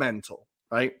this is mental,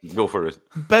 right? Go for it.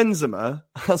 Benzema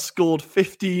has scored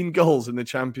 15 goals in the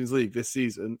Champions League this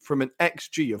season from an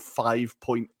XG of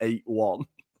 5.81.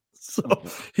 So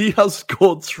he has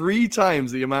scored 3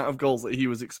 times the amount of goals that he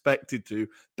was expected to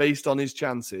based on his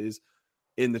chances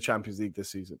in the Champions League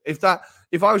this season. If I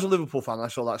was a Liverpool fan, I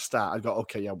saw that stat, I'd go,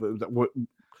 okay, yeah, but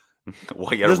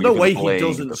Why are There's we no even way he playing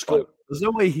doesn't the score. final? There's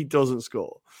no way he doesn't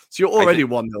score. So you're I already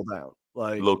think. 1-0 down.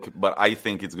 Like, Look, but I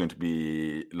think it's going to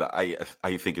be.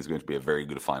 I think it's going to be a very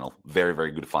good final, very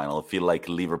very good final. I feel like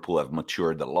Liverpool have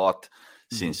matured a lot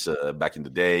mhm. since back in the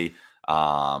day,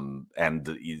 and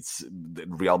it's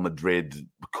Real Madrid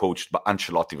coached by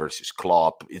Ancelotti versus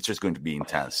Klopp. It's just going to be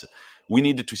intense. We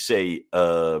needed to say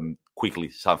quickly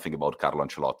something about Carlo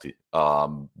Ancelotti,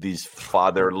 this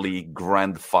fatherly,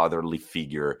 grandfatherly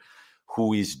figure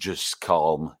who is just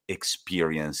calm,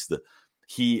 experienced.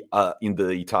 He in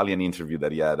the Italian interview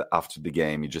that he had after the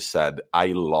game, he just said, I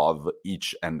love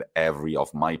each and every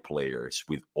of my players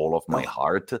with all of my Oh,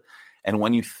 heart. And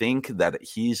when you think that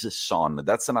his son,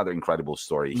 that's another incredible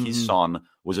story. His mhm. son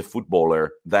was a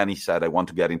footballer. Then he said, I want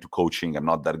to get into coaching. I'm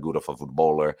not that good of a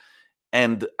footballer.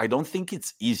 And I don't think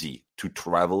it's easy to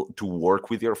travel to work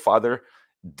with your father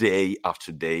day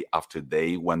after day after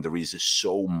day when there is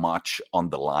so much on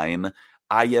the line.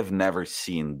 I have never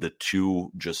seen the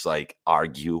two just like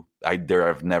argue. There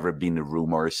have never been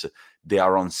rumors. They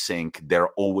are on sync. They're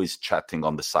always chatting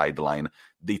on the sideline.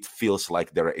 It feels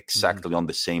like they're exactly on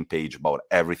the same page about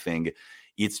everything.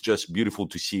 It's just beautiful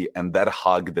to see. And that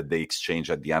hug that they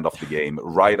exchange at the end of the game,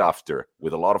 right after,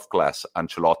 with a lot of class,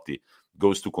 Ancelotti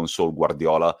goes to console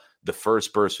Guardiola. The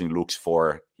first person he looks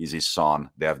for is his son.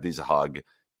 They have this hug,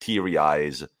 teary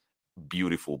eyes,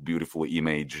 beautiful, beautiful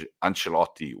image.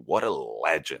 Ancelotti, what a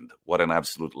legend. What an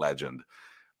absolute legend.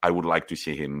 I would like to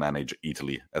see him manage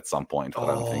Italy at some point, but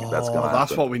I don't think that's going Oh, to that's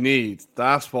happen. what we need.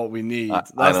 That's what we need. I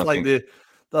That's don't like think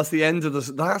the end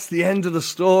of the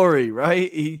story,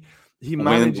 right? He win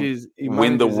manages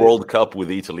win the it. World Cup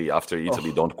with Italy after Italy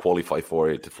Oh, don't qualify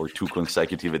for it for two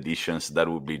consecutive editions. That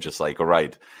would be just like, all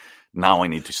right, now I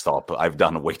need to stop. I've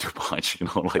done way too much,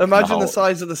 like imagine the now.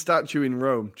 size of the statue in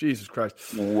Rome. Jesus Christ.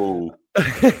 Whoa.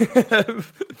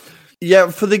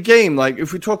 Yeah, for the game, like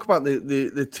if we talk about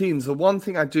the teams, the one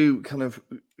thing I do kind of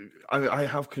I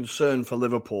have concern for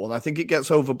Liverpool, and I think it gets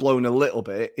overblown a little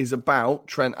bit, is about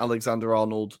Trent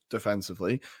Alexander-Arnold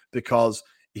defensively, because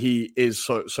he is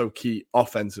so key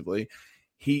offensively.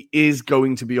 He is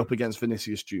going to be up against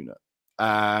Vinicius Jr.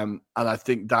 And I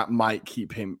think that might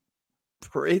keep him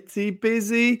pretty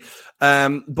busy.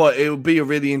 But it'll be a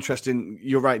really interesting,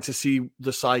 you're right, to see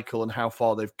the cycle and how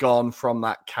far they've gone from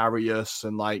that Karius,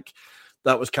 and like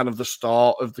that was kind of the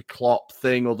start of the Klopp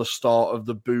thing, or the start of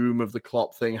the boom of the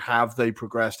Klopp thing. Have they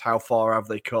progressed? How far have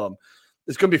they come?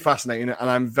 It's going to be fascinating, and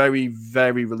I'm very,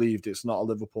 very relieved it's not a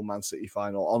Liverpool-Man City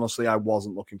final. Honestly, I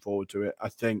wasn't looking forward to it. I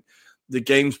think the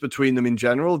games between them in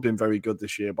general have been very good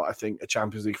this year, but I think a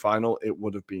Champions League final, it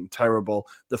would have been terrible.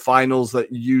 The finals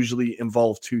that usually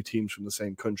involve two teams from the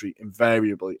same country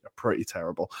invariably are pretty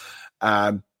terrible.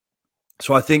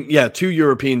 So I think, yeah, two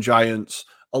European giants,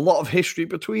 a lot of history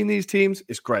between these teams.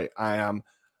 It's great. I am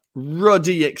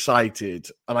ruddy excited,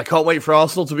 and I can't wait for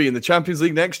Arsenal to be in the Champions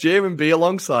League next year and be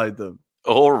alongside them.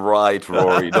 All right,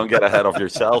 Rory, don't get ahead of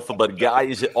yourself. But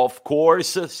guys, of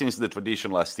course, since the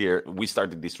tradition last year, we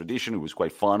started this tradition. It was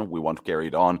quite fun. We want to carry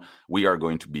it on. We are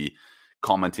going to be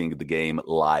commenting the game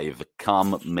live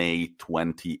come May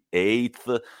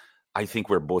 28th. I think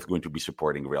we're both going to be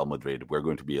supporting Real Madrid. We're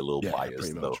going to be a little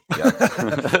biased, though. Yeah.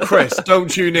 Chris, don't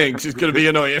tune in because it's going to be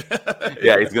annoying.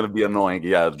 Yeah, it's going to be annoying.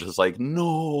 Yeah, just like,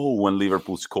 no, when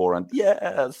Liverpool score, and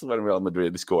yes, when Real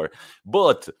Madrid score.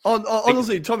 But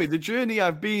honestly, Tommy, the journey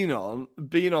I've been on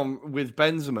with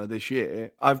Benzema this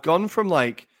year, I've gone from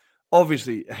like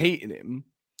obviously hating him.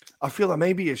 I feel like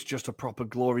maybe it's just a proper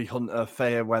glory hunter,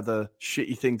 fair weather,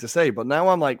 shitty thing to say. But now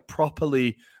I'm like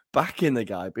properly backing the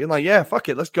guy, being like, yeah, fuck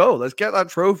it, let's go. Let's get that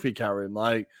trophy, Karen.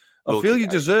 Like, I feel you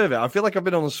deserve it. I feel like I've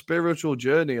been on a spiritual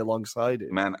journey alongside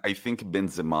it. Man, I think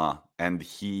Benzema, and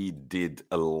he did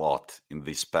a lot in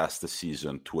this past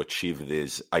season to achieve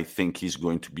this. I think he's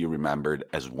going to be remembered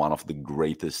as one of the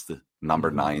greatest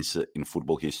number nines in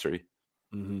football history.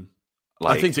 Mm-hmm.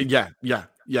 Like, I think so. Yeah.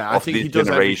 I think he does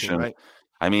everything, right?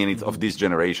 I mean, it's of this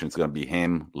generation, it's going to be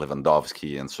him,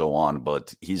 Lewandowski, and so on.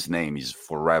 But his name is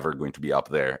forever going to be up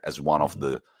there as one of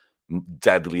the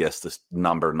deadliest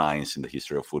number nines in the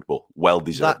history of football. Well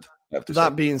deserved.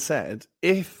 That being said,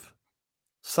 if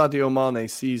Sadio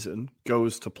Mane's season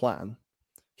goes to plan,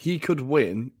 he could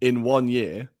win in 1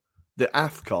 year the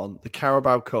AFCON, the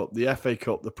Carabao Cup, the FA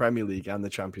Cup, the Premier League, and the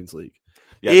Champions League.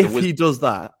 Yeah, if he does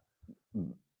that,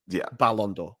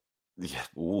 Ballon d'Or. Yeah.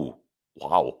 Ooh.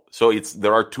 Wow. So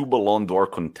there are two Ballon d'Or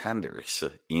contenders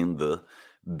in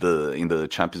the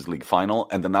Champions League final.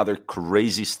 And another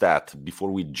crazy stat before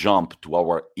we jump to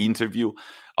our interview,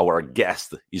 our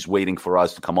guest is waiting for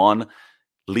us to come on.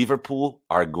 Liverpool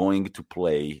are going to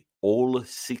play all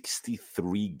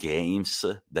 63 games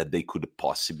that they could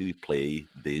possibly play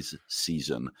this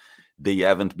season. They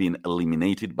haven't been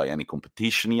eliminated by any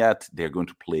competition yet. They're going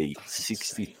to play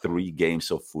 63 games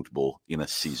of football in a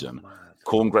season.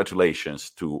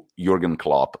 Congratulations to Jurgen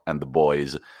Klopp and the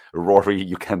boys. Rory,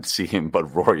 you can't see him, but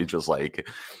Rory just like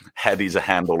had his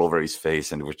hand all over his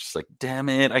face and was just like, damn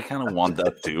it, I kind of want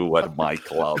that too at my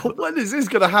club. When is this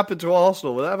going to happen to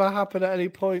Arsenal? Will it ever happen at any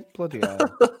point? Bloody hell.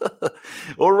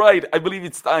 All right, I believe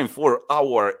it's time for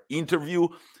our interview.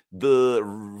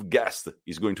 The guest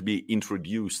is going to be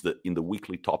introduced in the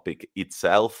weekly topic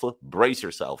itself. Brace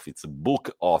yourself. It's a book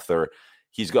author.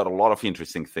 He's got a lot of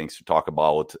interesting things to talk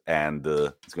about, and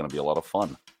it's going to be a lot of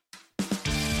fun.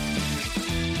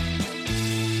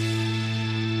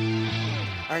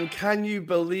 And can you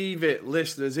believe it,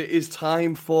 listeners? It is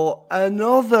time for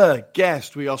another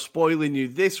guest. We are spoiling you.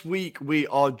 This week, we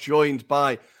are joined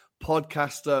by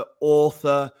podcaster,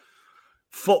 author,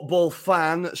 football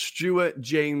fan, Stuart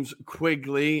James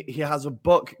Quigley. He has a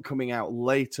book coming out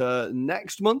later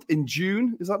next month, in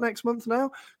June. Is that next month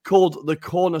now? Called The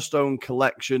Cornerstone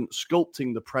Collection,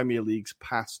 Sculpting the Premier League's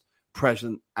Past,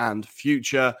 Present, and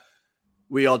Future.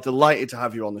 We are delighted to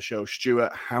have you on the show,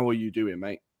 Stuart. How are you doing,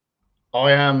 mate?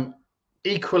 I am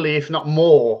equally, if not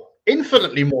more,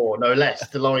 infinitely more, no less,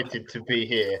 delighted to be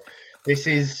here. This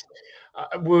is,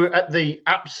 we're at the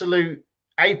absolute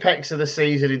apex of the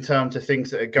season in terms of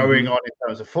things that are going on in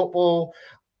terms of football.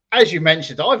 As you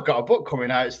mentioned, I've got a book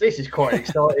coming out. So this is quite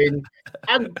exciting.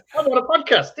 And I'm on a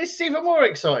podcast. This is even more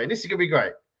exciting. This is going to be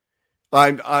great.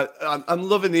 I'm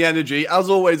loving the energy. As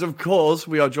always, of course,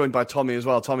 we are joined by Tommy as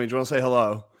well. Tommy, do you want to say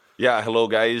hello? Yeah, hello,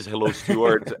 guys. Hello,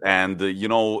 Stuart. And,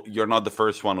 you're not the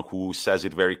first one who says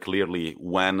it very clearly.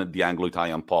 When the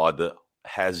Anglo-Italian pod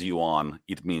has you on,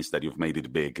 it means that you've made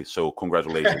it big. So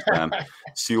congratulations, man.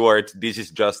 Stuart, this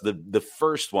is just the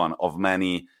first one of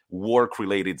many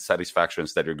work-related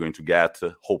satisfactions that you're going to get,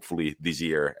 hopefully this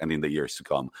year and in the years to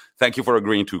come. Thank you for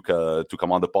agreeing to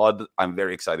come on the pod. I'm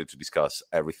very excited to discuss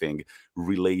everything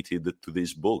related to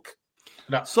this book.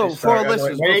 So for our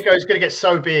listeners... There you go. It's going to get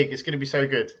so big. It's going to be so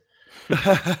good.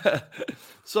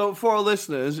 So for our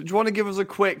listeners, do you want to give us a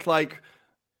quick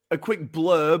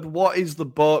blurb? What is the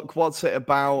book? What's it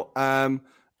about? And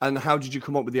how did you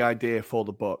come up with the idea for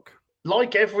the book?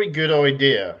 Like every good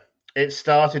idea, it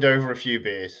started over a few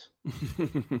beers.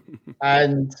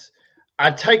 And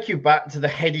I'd take you back to the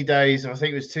heady days of, I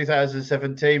think it was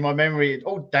 2017. My memory,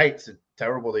 all dates are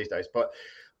terrible these days. But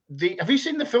have you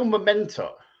seen the film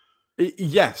Memento?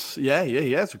 Yes. Yeah.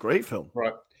 It's a great film.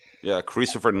 Right. Yeah,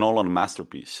 Christopher Nolan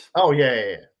masterpiece. Oh,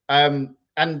 yeah.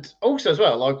 And also as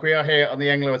well, like we are here on the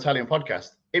Anglo-Italian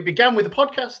podcast, it began with a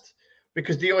podcast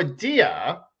because the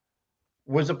idea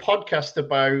was a podcast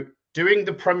about doing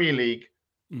the Premier League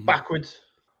backwards.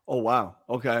 Oh, wow.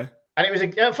 Okay. And it was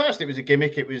at first it was a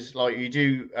gimmick. It was like you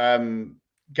do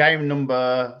game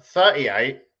number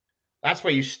 38. That's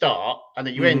where you start, and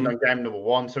then you end on game number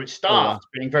 1. So it starts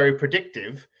being very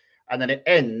predictive, and then it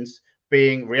ends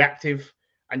being reactive.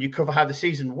 And you cover how the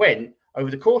season went over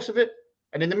the course of it.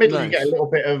 And in the middle, you get a little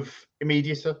bit of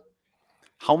immediacy.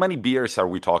 How many beers are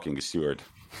we talking, Stuart?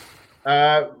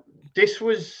 This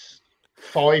was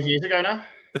 5 years ago now.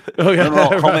 Okay.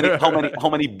 No. How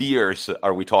many beers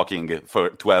are we talking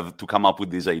to come up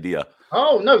with this idea?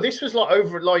 Oh, no, this was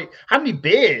how many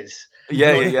beers?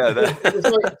 Yeah. It was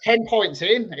like 10 points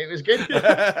in. It was good.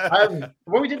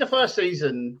 When we did the first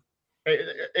season,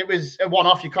 it was a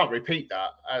one-off. You can't repeat that.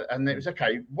 And it was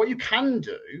okay. What you can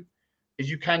do is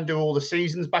you can do all the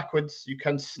seasons backwards. You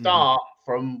can start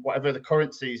from whatever the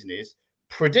current season is,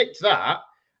 predict that,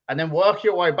 and then work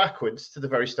your way backwards to the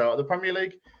very start of the Premier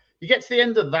League. You get to the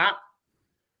end of that.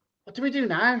 What do we do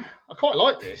now? I quite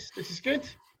like this. This is good.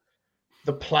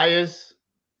 The players.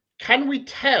 Can we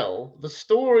tell the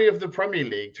story of the Premier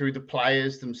League through the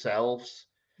players themselves?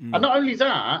 And not only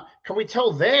that, can we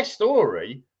tell their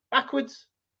story backwards?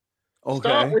 Okay.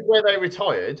 Start with where they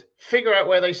retired, figure out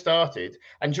where they started,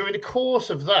 and during the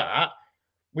course of that,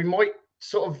 we might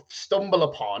sort of stumble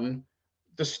upon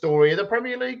the story of the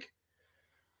Premier League.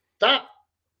 That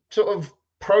sort of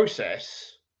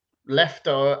process left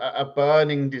a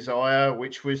burning desire,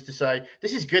 which was to say,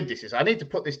 this is good, I need to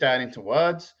put this down into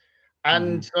words.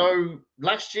 And so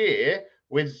last year,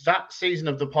 with that season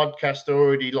of the podcast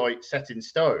already set in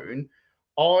stone,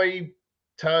 I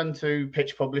turned to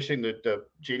Pitch Publishing, the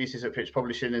geniuses at Pitch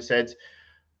Publishing, and said,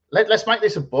 let's make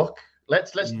this a book.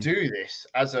 Let's do this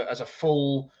as a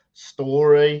full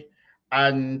story.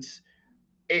 And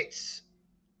it's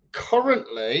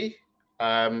currently,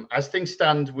 as things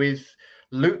stand, with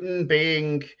Luton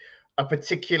being a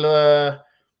particular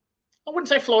I wouldn't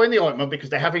say fly in the ointment because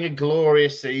they're having a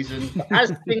glorious season. But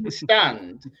as things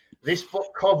stand, this book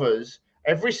covers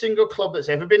every single club that's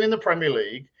ever been in the Premier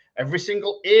League, every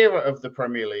single era of the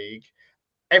Premier League,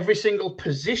 every single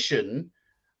position,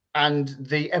 and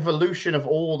the evolution of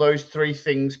all those three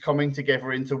things coming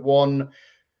together into one,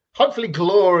 hopefully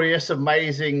glorious,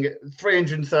 amazing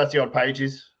 330 odd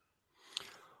pages.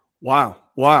 Wow.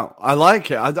 I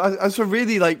like it. That's a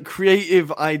really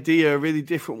creative idea, a really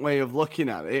different way of looking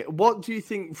at it. What do you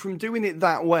think from doing it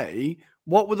that way?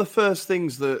 What were the first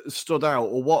things that stood out,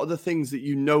 or what are the things that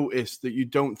you noticed that you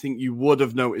don't think you would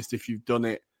have noticed if you've done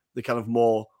it the kind of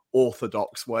more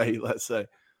orthodox way, let's say?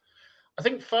 I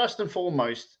think first and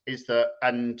foremost is that,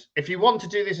 and if you want to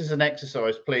do this as an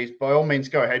exercise, please, by all means,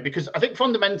 go ahead, because I think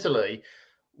fundamentally,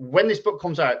 when this book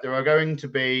comes out, there are going to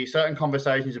be certain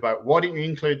conversations about why didn't you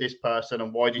include this person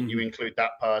and why didn't you include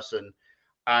that person?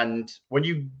 And when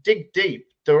you dig deep,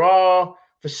 there are,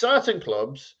 for certain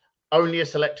clubs, only a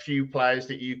select few players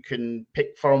that you can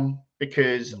pick from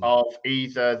because of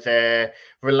either their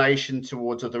relation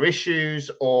towards other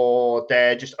issues or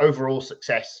their just overall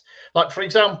success. Like, for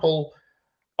example,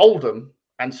 Oldham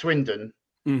and Swindon,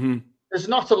 there's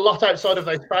not a lot outside of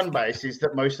those fan bases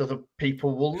that most other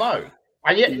people will know.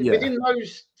 And yet within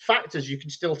those factors, you can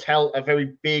still tell a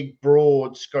very big,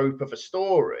 broad scope of a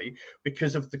story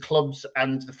because of the clubs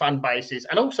and the fan bases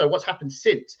and also what's happened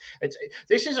since.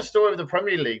 This is a story of the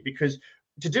Premier League because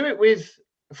to do it with,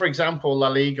 for example, La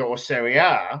Liga or Serie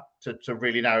A, to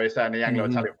really narrow it down the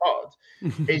Anglo-Italian pod,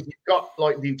 is you've got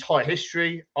the entire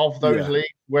history of those leagues,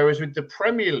 whereas with the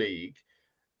Premier League,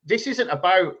 this isn't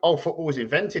about, football was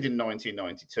invented in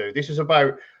 1992. This is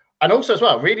about, and also as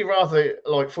well, really rather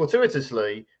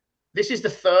fortuitously, this is the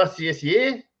 30th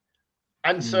year.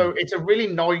 And so it's a really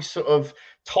nice sort of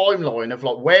timeline of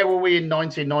where were we in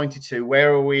 1992?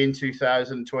 Where are we in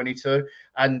 2022?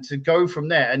 And to go from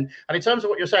there. And in terms of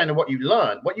what you're saying and what you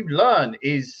learn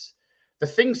is the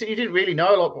things that you didn't really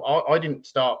know. I didn't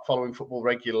start following football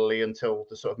regularly until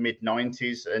the sort of mid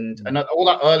 90s and all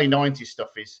that early 90s stuff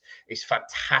is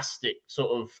fantastic.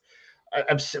 Sort of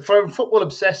for a football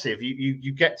obsessive,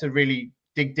 you get to really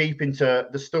dig deep into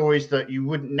the stories that you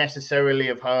wouldn't necessarily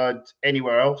have heard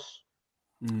anywhere else.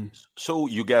 So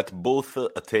you get both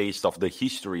a taste of the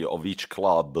history of each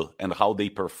club and how they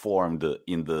performed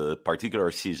in the particular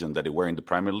season that they were in the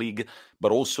Premier League,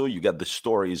 but also you get the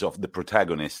stories of the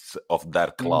protagonists of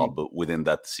that club within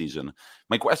that season.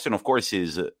 My question, of course,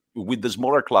 is with the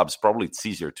smaller clubs, probably it's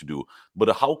easier to do,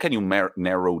 but how can you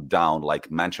narrow down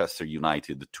Manchester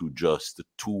United to just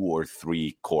 2 or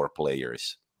 3 core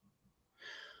players?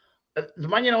 The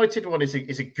Man United one is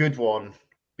a good one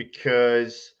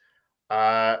because...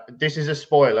 this is a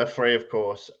spoiler free, of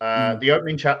course. The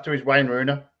opening chapter is Wayne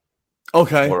Rooney.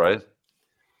 Okay. All right.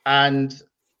 And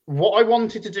what I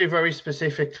wanted to do very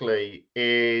specifically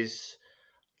is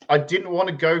I didn't want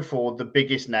to go for the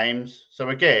biggest names.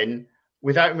 So again,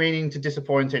 without meaning to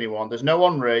disappoint anyone, there's no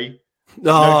Henry.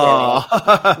 What?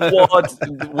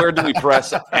 Where do we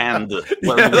press end?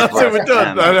 That's what we're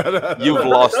done. No. You've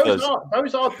lost us.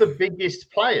 Those are the biggest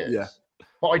players. Yeah.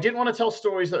 But I didn't want to tell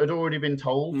stories that had already been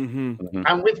told.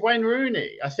 And with Wayne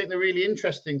Rooney, I think the really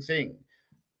interesting thing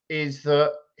is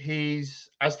that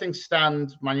he's, as things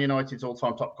stand, Man United's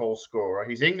all-time top goal scorer.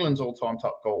 He's England's all-time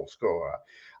top goal scorer.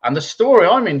 And the story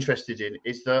I'm interested in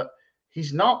is that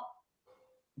he's not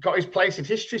got his place in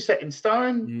history set in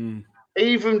stone,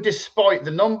 even despite the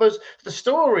numbers. The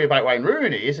story about Wayne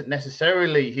Rooney isn't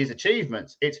necessarily his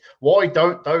achievements. It's why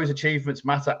don't those achievements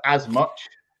matter as much?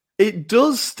 It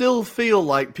does still feel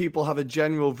like people have a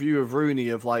general view of Rooney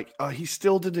of he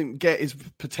still didn't get his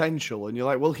potential. And you're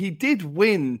like, well, he did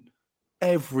win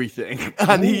everything.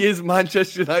 And he is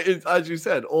Manchester United, as you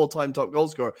said, all-time top goal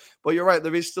scorer. But you're right,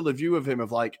 there is still a view of him of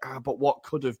but what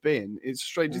could have been? It's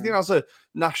strange. Do you think that's a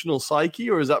national psyche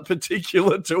or is that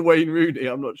particular to Wayne Rooney?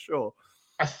 I'm not sure.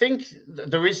 I think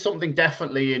there is something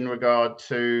definitely in regard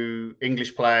to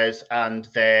English players and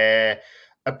their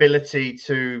ability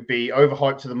to be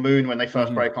overhyped to the moon when they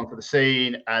first break onto the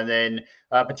scene, and then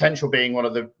potential being one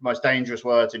of the most dangerous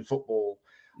words in football.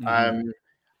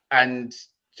 And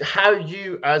how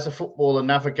you as a footballer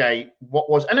navigate what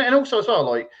was, and also as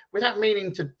well, without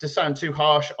meaning to sound too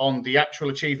harsh on the actual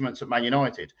achievements at Man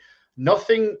United,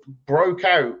 nothing broke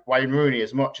out Wayne Rooney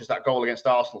as much as that goal against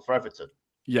Arsenal for Everton.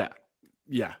 Yeah.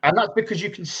 And that's because you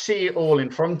can see it all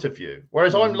in front of you.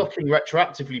 Whereas I'm looking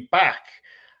retroactively back,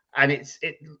 and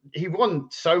he won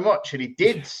so much and he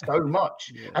did so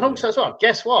much. And also as well,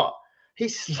 guess what?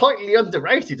 He's slightly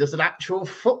underrated as an actual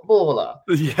footballer.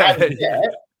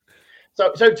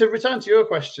 So to return to your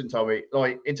question, Tommy,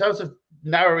 in terms of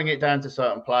narrowing it down to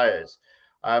certain players.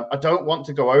 I don't want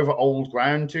to go over old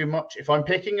ground too much. If I'm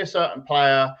picking a certain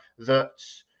player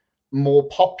that's more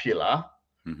popular,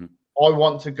 I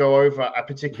want to go over a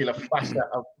particular facet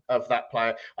of that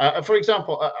player. For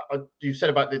example, you said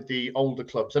about the older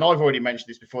clubs, and I've already mentioned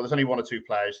this before. There's only one or two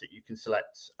players that you can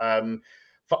select.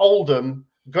 For Oldham,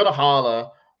 Gunnar Harler,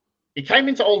 he came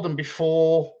into Oldham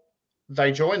before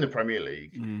they joined the Premier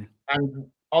League. And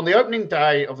on the opening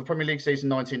day of the Premier League season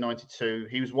 1992,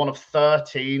 he was one of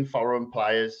 13 foreign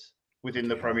players within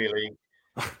the Premier League.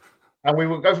 And we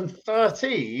would go from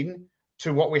 13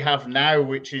 to what we have now,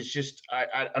 which is just,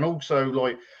 and also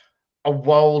like a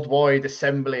worldwide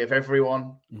assembly of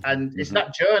everyone. And it's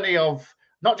that journey of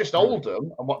not just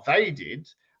Oldham and what they did,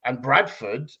 and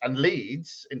Bradford and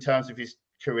Leeds in terms of his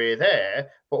career there,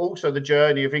 but also the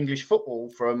journey of English football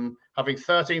from having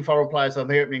 13 foreign players on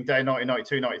the opening day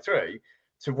 1992-93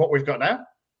 to what we've got now.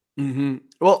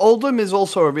 Well, Oldham is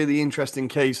also a really interesting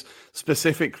case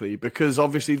specifically because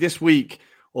obviously this week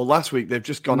or last week they've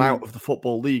just gone out of the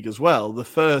Football League as well. The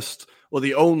first or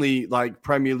the only like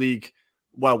Premier League,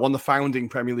 well, one of the founding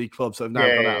Premier League clubs that have now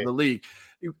gone out of the league.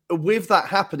 With that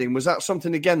happening, was that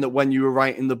something again that when you were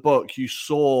writing the book, you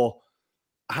saw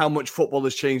how much football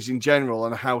has changed in general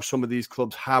and how some of these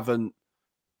clubs haven't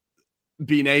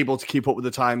been able to keep up with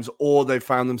the times or they've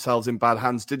found themselves in bad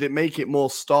hands? Did it make it more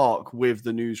stark with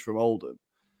the news from Oldham?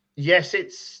 Yes,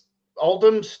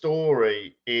 Oldham's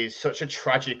story is such a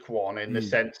tragic one in the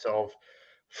sense of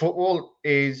football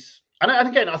is, and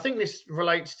again, I think this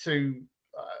relates to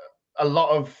a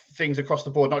lot of things across the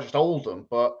board, not just Oldham,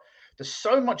 but there's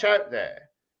so much out there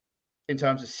in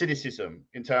terms of cynicism,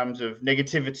 in terms of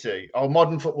negativity. Oh,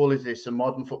 modern football is this and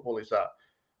modern football is that.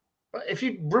 But if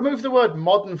you remove the word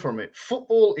modern from it,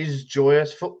 football is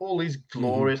joyous, football is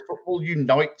glorious, football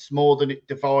unites more than it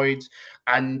divides.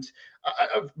 And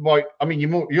I mean,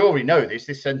 you already know this.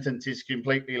 This sentence is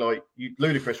completely like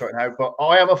ludicrous right now, but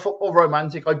I am a football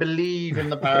romantic. I believe in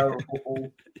the power of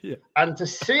football. And to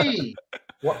see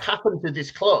what happened to this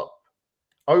club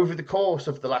over the course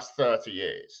of the last 30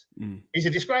 years is a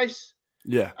disgrace.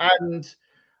 And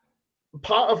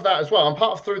part of that as well, and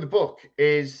part of through the book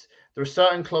is there are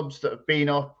certain clubs that have been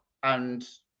up and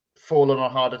fallen on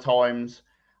harder times.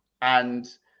 And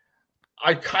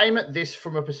I came at this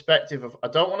from a perspective of, I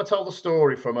don't want to tell the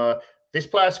story from this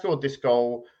player scored this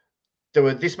goal, there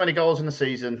were this many goals in the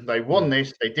season, they won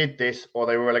this, they did this, or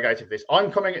they were relegated this.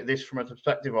 I'm coming at this from a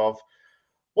perspective of,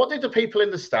 what did the people in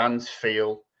the stands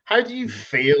feel? How do you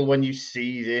feel when you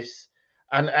see this?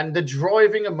 And the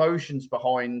driving emotions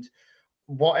behind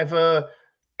whatever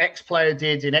X player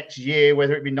did in X year,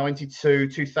 whether it be 92,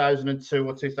 2002,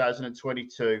 or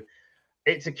 2022,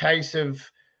 it's a case of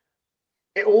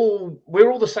we're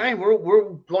all the same. We're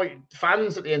all like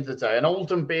fans at the end of the day. And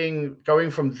Oldham going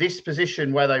from this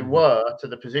position where they were to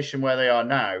the position where they are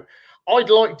now. I'd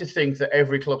like to think that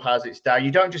every club has its day.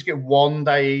 You don't just get one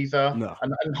day either. No.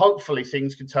 And hopefully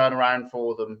things can turn around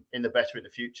for them in the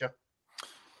future.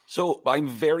 So I'm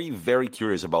very, very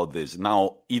curious about this.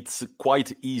 Now, it's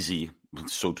quite easy,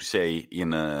 so to say,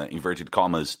 in inverted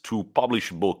commas, to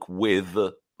publish a book with,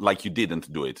 like you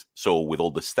didn't do it. So with all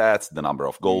the stats, the number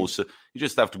of goals, you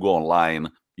just have to go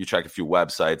online, you check a few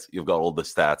websites, you've got all the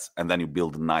stats, and then you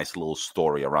build a nice little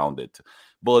story around it.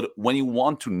 But when you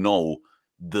want to know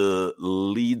the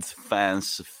Leeds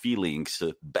fans' feelings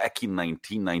back in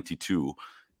 1992,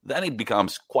 then it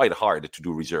becomes quite hard to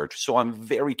do research. So I'm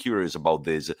very curious about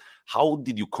this. How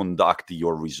did you conduct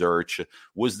your research?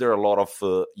 Was there a lot of,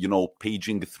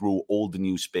 paging through old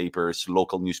newspapers,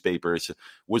 local newspapers?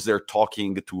 Was there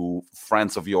talking to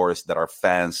friends of yours that are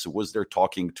fans? Was there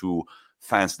talking to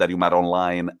fans that you met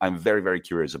online? I'm very, very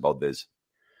curious about this.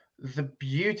 The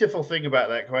beautiful thing about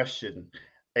that question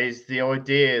is the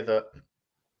idea that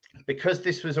because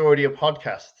this was already a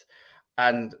podcast,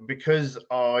 and because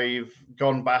I've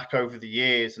gone back over the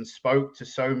years and spoke to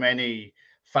so many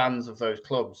fans of those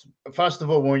clubs, first of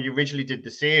all, when you originally did the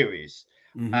series,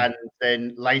 and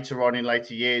then later on in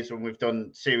later years when we've done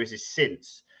series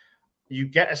since, you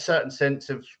get a certain sense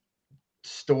of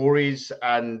stories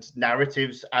and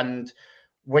narratives. And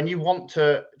when you want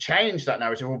to change that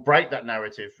narrative or break that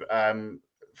narrative,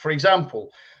 for example,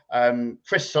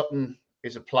 Chris Sutton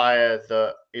is a player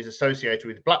that is associated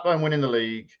with Blackburn winning the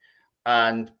league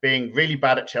and being really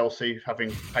bad at Chelsea,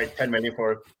 having paid 10 million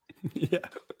for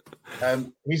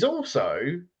him. He's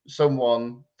also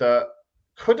someone that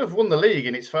could have won the league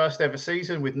in its first ever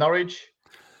season with Norwich.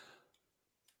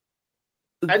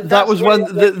 And that was when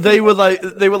they were like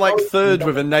third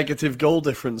with a negative goal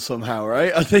difference somehow,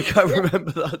 right? I think I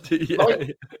remember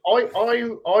that.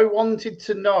 I wanted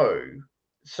to know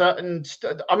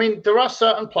there are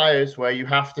certain players where you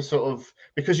have to sort of,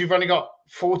 because you've only got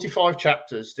 45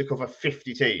 chapters to cover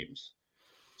 50 teams.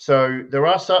 So there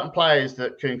are certain players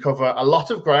that can cover a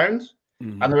lot of ground,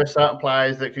 and there are certain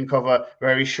players that can cover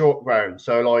very short ground.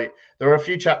 So like there are a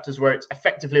few chapters where it's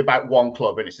effectively about one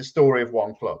club and it's the story of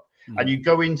one club. And you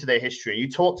go into their history, you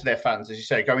talk to their fans, as you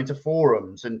say, go into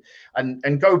forums and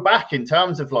go back in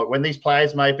terms of like when these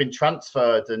players may have been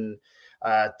transferred and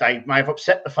they may have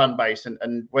upset the fan base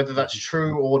and whether that's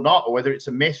true or not, or whether it's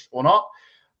a myth or not.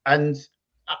 And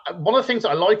one of the things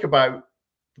that I like about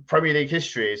Premier League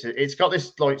history is it's got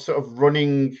this like sort of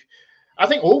running. I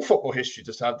think all football history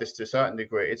does have this to a certain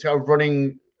degree. It's got a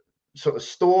running sort of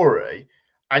story,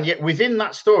 and yet within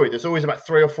that story, there's always about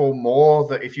 3 or 4 more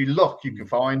that if you look, you can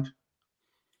find.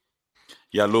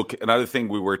 Yeah, look, another thing,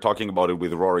 we were talking about it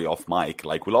with Rory off mic.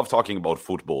 Like, we love talking about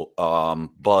football,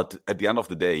 but at the end of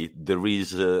the day, there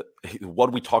is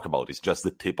what we talk about is just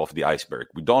the tip of the iceberg.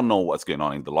 We don't know what's going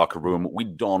on in the locker room. We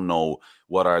don't know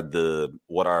what are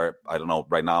I don't know,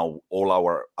 right now, all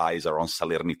our eyes are on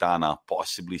Salernitana,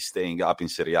 possibly staying up in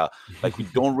Serie A. Like, we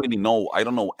don't really know. I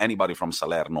don't know anybody from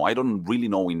Salerno. I don't really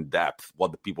know in depth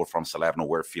what the people from Salerno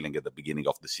were feeling at the beginning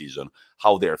of the season,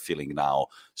 how they're feeling now.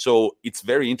 So it's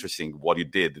very interesting what you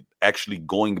did, actually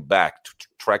going back to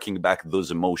tracking back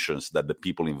those emotions that the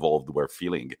people involved were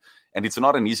feeling. And it's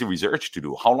not an easy research to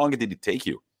do. How long did it take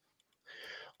you?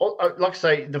 Well, like I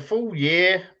say, the full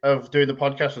year of doing the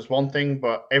podcast was one thing,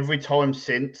 but every time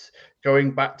since,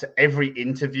 going back to every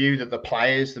interview that the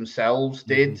players themselves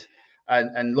did,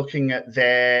 and looking at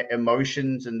their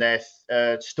emotions and their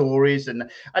stories and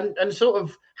sort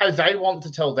of how they want to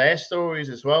tell their stories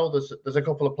as well. There's a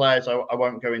couple of players, I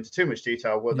won't go into too much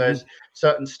detail, but there's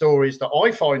certain stories that I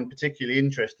find particularly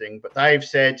interesting, but they've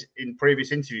said in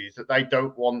previous interviews that they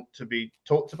don't want to be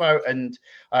talked about. And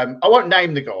I won't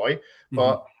name the guy,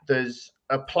 but there's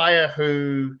a player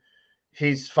who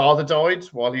his father died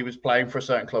while he was playing for a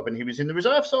certain club and he was in the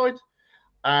reserve side.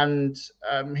 And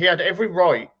he had every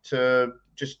right to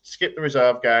just skip the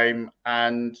reserve game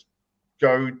and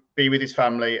go be with his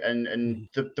family. And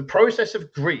the process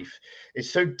of grief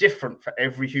is so different for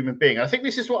every human being. And I think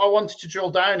this is what I wanted to drill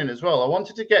down in as well. I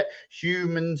wanted to get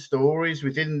human stories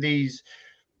within these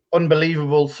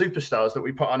unbelievable superstars that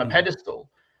we put on a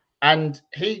pedestal. And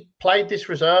he played this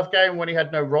reserve game when he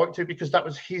had no right to, because that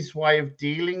was his way of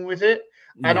dealing with it.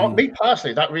 And me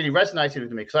personally, that really resonated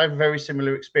with me because I have a very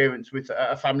similar experience with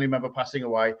a family member passing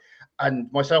away,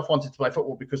 and myself wanted to play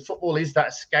football because football is that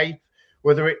escape,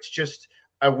 whether it's just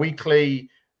a weekly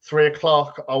 3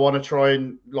 o'clock, I want to try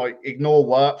and like ignore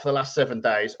work for the last 7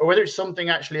 days, or whether it's something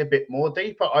actually a bit more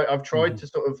deeper. I've tried to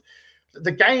sort of,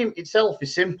 the game itself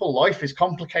is simple. Life is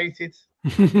complicated.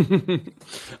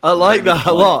 I like that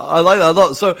a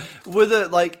lot. So with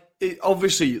it, like,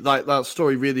 obviously, like that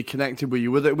story really connected with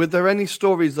you. Were there any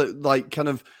stories that like kind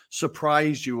of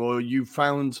surprised you, or you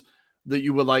found that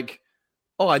you were like,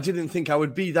 oh, I didn't think I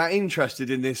would be that interested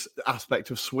in this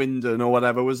aspect of Swindon or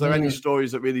whatever? Was there any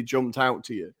stories that really jumped out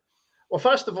to you? Well,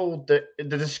 first of all, the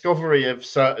discovery of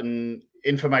certain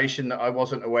information that I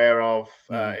wasn't aware of.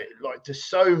 Like, there's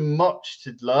so much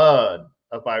to learn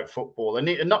about football,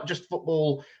 and not just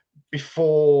football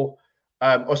before.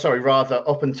 Up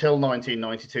until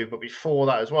 1992, but before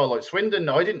that as well. Like Swindon,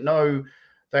 I didn't know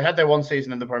they had their one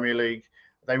season in the Premier League.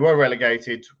 They were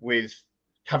relegated with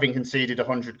having conceded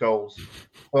 100 goals,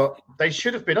 but they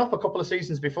should have been up a couple of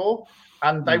seasons before,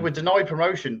 and they were denied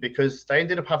promotion because they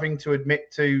ended up having to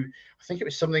admit to, I think it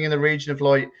was something in the region of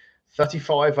like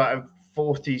 35 out of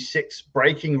 46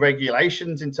 breaking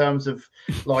regulations in terms of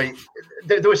like,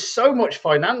 there was so much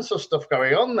financial stuff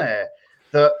going on there.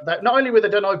 That not only were they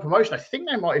denied promotion, I think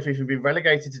they might have even been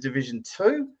relegated to Division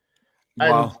 2.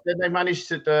 And then they managed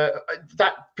to,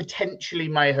 that potentially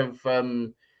may have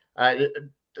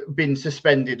been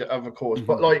suspended, of course.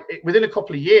 But like within a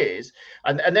couple of years,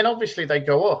 and then obviously they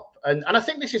go up. And I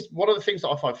think this is one of the things that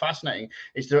I find fascinating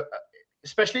is that,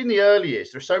 especially in the early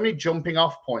years, there's so many jumping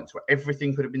off points where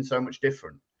everything could have been so much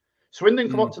different.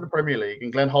 Swindon come up to the Premier League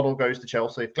and Glenn Hoddle goes to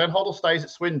Chelsea. If Glenn Hoddle stays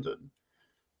at Swindon,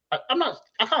 I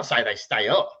can't say they stay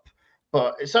up,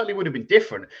 but it certainly would have been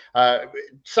different.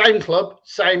 Same club,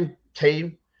 same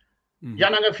team.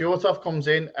 Jan Anger Fjortov comes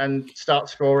in and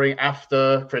starts scoring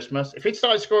after Christmas. If he'd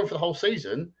started scoring for the whole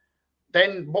season,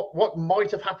 then what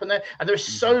might have happened there? And there's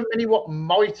so many what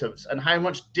might haves and how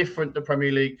much different the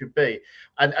Premier League could be.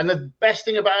 And the best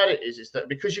thing about it is that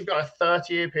because you've got a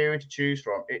 30-year period to choose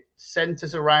from, it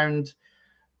centers around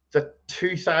the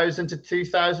 2000 to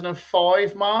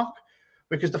 2005 mark.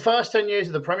 Because the first 10 years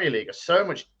of the Premier League are so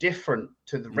much different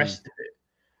to the rest of it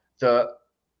that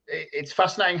it's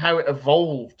fascinating how it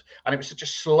evolved, and it was such a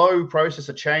slow process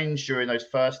of change during those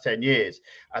first 10 years,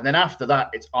 and then after that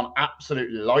it's on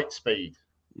absolute light speed.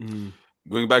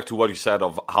 Going back to what you said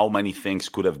of how many things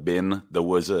could have been, there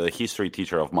was a history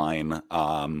teacher of mine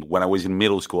when I was in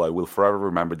middle school. I will forever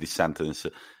remember this sentence.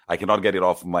 I cannot get it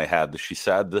off my head. She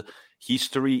said,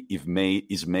 history is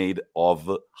made of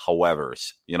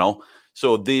howevers,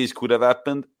 So this could have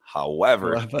happened.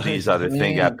 However, these other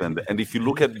thing happened. And if you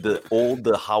look at all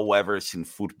the howevers in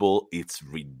football, it's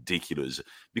ridiculous.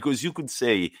 Because you could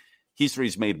say history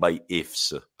is made by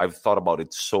ifs. I've thought about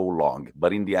it so long.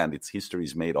 But in the end, history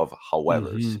is made of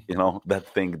howevers. That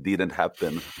thing didn't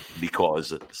happen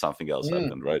because something else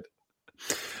happened, right?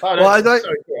 Oh, no, well,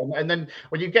 so and then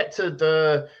when you get to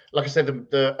the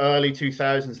early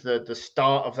 2000s, the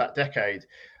start of that decade,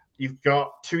 you've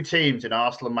got two teams in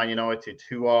Arsenal and Man United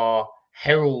who are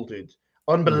heralded,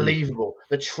 unbelievable.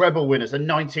 The treble winners, the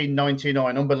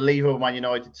 1999 unbelievable Man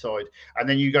United side, and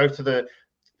then you go to the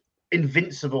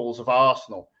invincibles of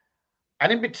Arsenal,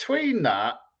 and in between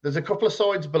that, there's a couple of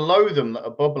sides below them that are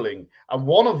bubbling, and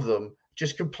one of them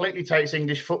just completely takes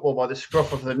English football by the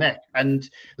scruff of the neck and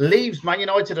leaves Man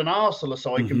United and Arsenal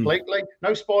aside completely.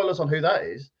 No spoilers on who that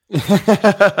is.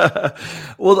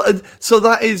 Well, so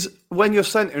that is when you're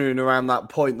centering around that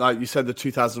point, like you said, the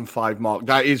 2005 mark,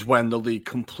 that is when the league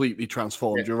completely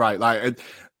transformed. Yeah. You're right.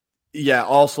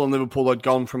 Arsenal and Liverpool had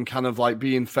gone from kind of like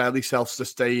being fairly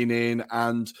self-sustaining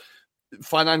and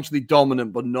financially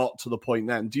dominant, but not to the point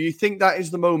then. Do you think that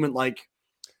is the moment like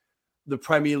the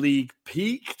Premier League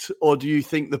peaked, or do you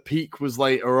think the peak was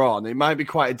later on? It might be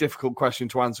quite a difficult question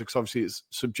to answer because obviously it's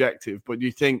subjective, but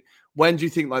when do you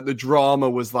think like the drama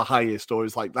was the highest, or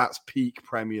is like that's peak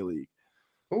Premier League?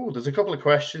 Oh, there's a couple of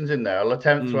questions in there. I'll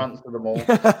attempt to answer them all.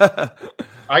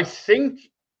 I think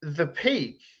the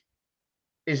peak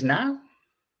is now.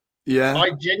 Yeah. I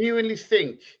genuinely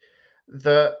think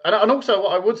that, and also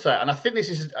what I would say, and I think this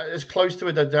is as close to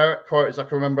a direct quote as I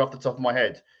can remember off the top of my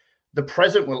head, the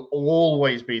present will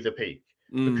always be the peak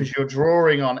because you're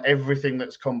drawing on everything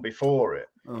that's come before it.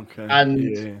 Okay.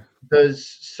 And there's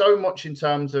so much in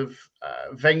terms of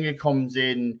Wenger comes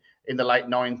in the late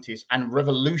 90s and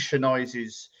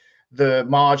revolutionizes the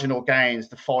marginal gains,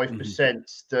 the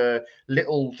 5%, the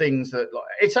little things that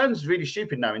it sounds really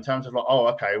stupid now in terms of like, oh,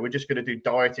 okay, we're just going to do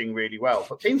dieting really well.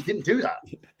 But teams didn't do that.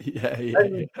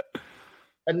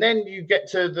 And then you get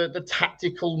to the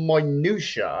tactical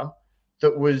minutia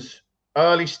that was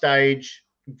early stage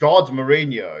God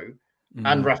Mourinho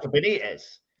and Rafa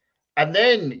Benitez. And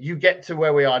then you get to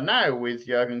where we are now with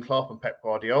Jurgen Klopp and Pep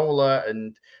Guardiola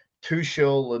and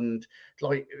Tuchel, and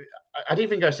like I'd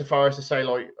even go so far as to say,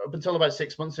 like, up until about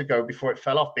 6 months ago, before it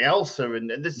fell off, Bielsa,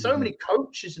 and there's so many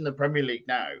coaches in the Premier League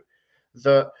now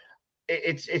that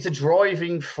it's a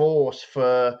driving force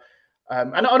for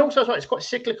and also it's quite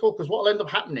cyclical, because what will end up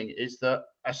happening is that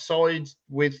a side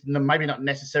with maybe not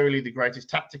necessarily the greatest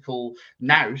tactical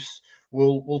nous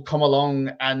will come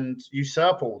along and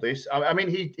usurp all this. I mean,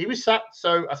 he was sacked,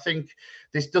 so I think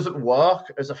this doesn't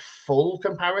work as a full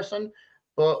comparison,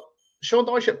 but Sean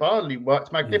Dyche at Burnley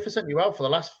worked magnificently well for the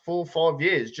last 4 or 5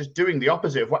 years, just doing the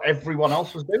opposite of what everyone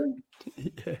else was doing.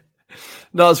 Yeah.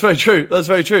 No, that's very true. That's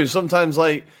very true. Sometimes,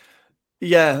 like,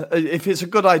 if it's a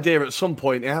good idea at some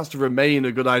point, it has to remain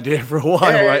a good idea for a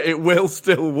while, right? It will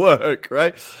still work,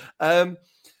 right?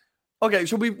 Okay,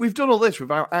 so we've done all this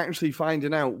without actually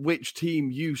finding out which team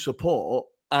you support,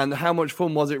 and how much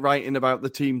fun was it writing about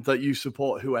the team that you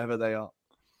support, whoever they are?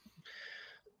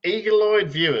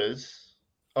 Eagle-eyed viewers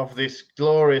of this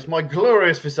my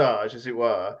glorious visage, as it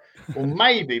were, will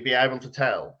maybe be able to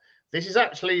tell. This is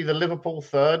actually the Liverpool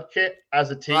third kit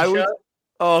as a T-shirt.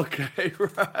 Okay,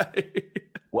 right.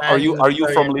 Are you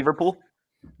from Liverpool?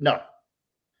 No.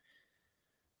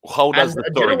 How does the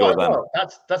story go then?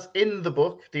 That's in the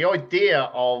book. The idea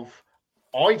of,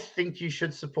 I think you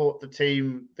should support the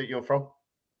team that you're from.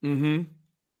 Mm-hmm.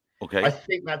 Okay. I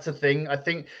think that's a thing. I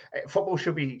think football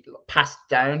should be passed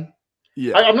down.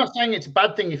 Yeah. I'm not saying it's a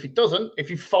bad thing if it doesn't. If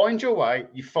you find your way,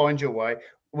 you find your way.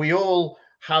 We all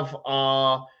have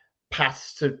our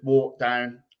paths to walk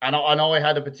down. And I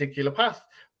had a particular path.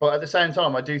 But at the same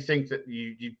time, I do think that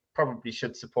you probably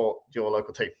should support your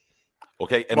local team.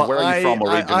 Okay, and where are you from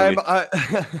originally?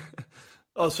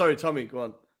 Oh, sorry, Tommy, go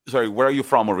on. Sorry, where are you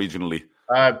from originally?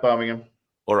 Birmingham.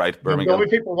 All right, Birmingham. There'll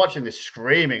be people watching this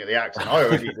screaming at the accent. I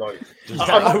already I'm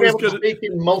not able to speak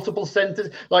in multiple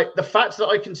sentences. Like, the fact that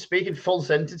I can speak in full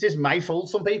sentences may fool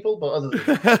some people, but other than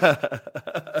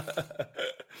that.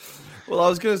 Well, I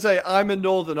was going to say, I'm a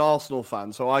Northern Arsenal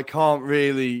fan, so I can't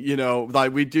really,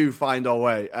 we do find our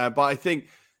way. But I think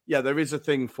yeah, there is a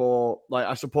thing for, like,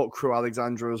 I support Crew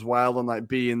Alexandra as well, and like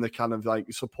being the kind of like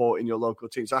supporting your local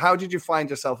team. So how did you find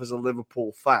yourself as a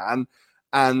Liverpool fan?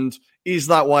 And is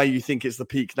that why you think it's the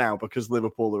peak now? Because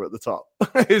Liverpool are at the top?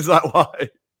 Is that why?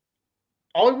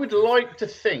 I would like to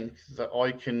think that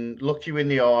I can look you in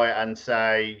the eye and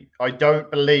say, I don't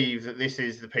believe that this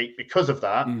is the peak because of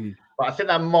that. But I think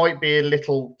that might be a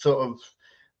little sort of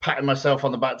patting myself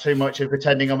on the back too much and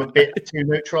pretending I'm a bit too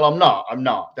neutral. I'm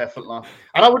not, definitely not.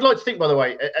 And I would like to think, by the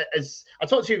way, as I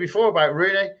talked to you before about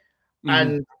Rooney,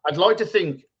 and I'd like to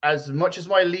think, as much as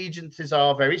my allegiances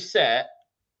are very set,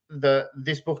 that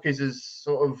this book is as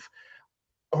sort of,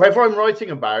 whoever I'm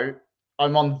writing about,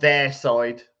 I'm on their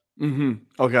side.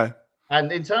 Okay.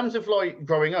 And in terms of like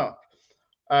growing up,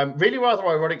 really rather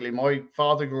ironically, my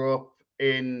father grew up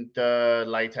in the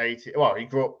late 80s. Well, he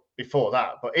grew up before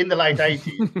that, but in the late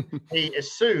 80s, he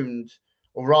assumed,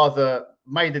 or rather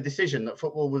made the decision, that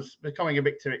football was becoming a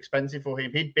bit too expensive for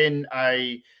him. He'd been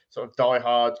a sort of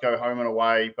die-hard, go home and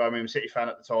away Birmingham City fan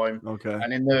at the time. Okay.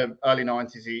 And in the early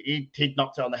 90s, he'd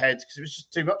knocked it on the head because it was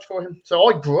just too much for him. So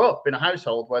I grew up in a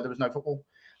household where there was no football,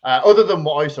 other than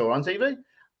what I saw on TV.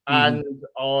 And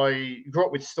I grew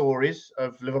up with stories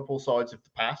of Liverpool sides of the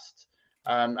past.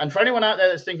 And for anyone out there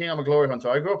that's thinking I'm a glory hunter,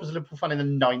 I grew up as a Liverpool fan in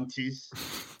the 90s.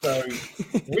 So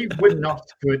we were not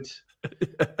good.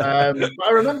 But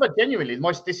I remember genuinely,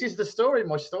 this is the story.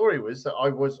 My story was that I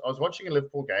was watching a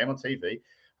Liverpool game on TV.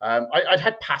 I'd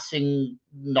had passing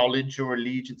knowledge or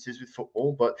allegiances with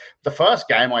football, but the first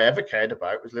game I ever cared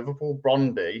about was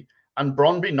Liverpool-Brøndby, and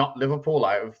Brøndby knocked Liverpool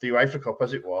out of the UEFA Cup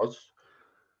as it was.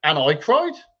 And I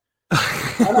cried.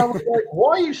 And I was like,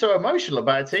 why are you so emotional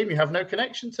about a team you have no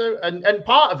connection to? And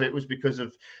part of it was because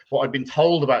of what I'd been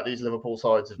told about these Liverpool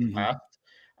sides of the past.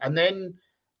 And then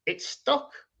it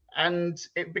stuck, and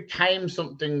it became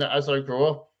something that, as I grew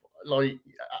up, like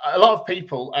a lot of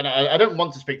people, and I don't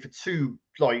want to speak for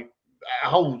a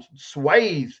whole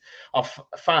swathe of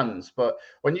fans, but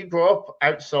when you grow up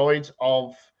outside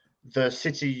of the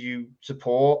city you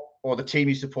support, or the team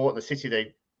you support, the city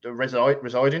they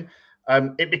reside in,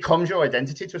 it becomes your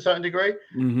identity to a certain degree.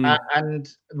 And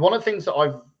one of the things that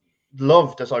I've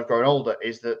loved as I've grown older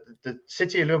is that the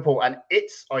city of Liverpool and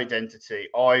its identity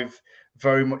I've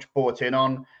very much bought in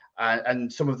on,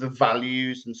 and some of the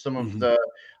values and some of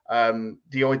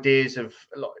the ideas of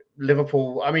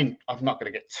Liverpool. I mean, I'm not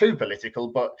going to get too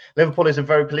political, but Liverpool is a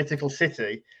very political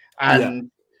city, and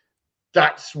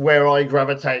that's where I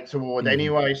gravitate toward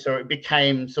anyway. So it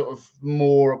became sort of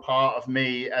more a part of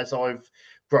me as I've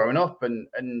grown up.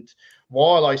 And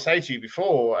while I say to you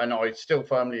before, and I still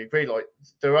firmly agree, like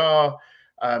there are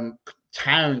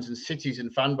towns and cities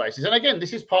and fan bases. And again,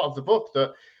 this is part of the book,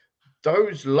 that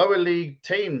those lower league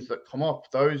teams that come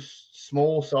up, those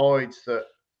small sides that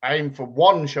aim for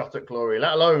one shot at glory,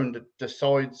 let alone the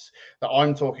sides that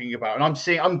I'm talking about.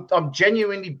 And I'm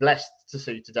genuinely blessed to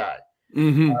see today. They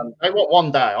want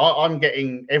one day. I'm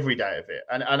getting every day of it,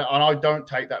 and I don't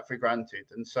take that for granted.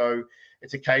 And so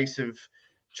it's a case of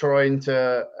trying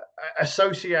to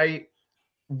associate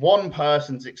one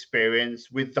person's experience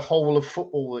with the whole of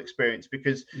football experience,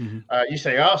 because you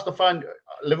say Arsenal fan,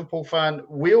 Liverpool fan,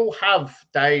 we all have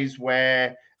days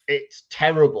where it's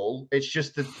terrible. It's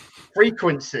just the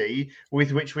frequency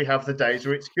with which we have the days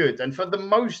where it's good. And for the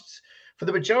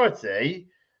majority,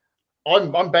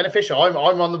 I'm beneficial.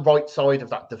 I'm on the right side of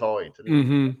that divide.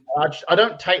 I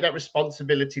don't take that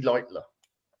responsibility lightly.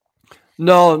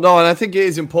 No, and I think it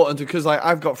is important because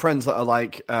I've got friends that are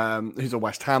like who's a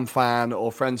West Ham fan,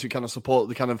 or friends who kind of support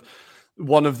the kind of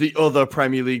one of the other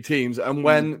Premier League teams. And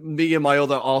when me and my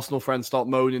other Arsenal friends start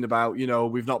moaning about,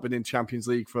 we've not been in Champions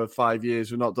League for 5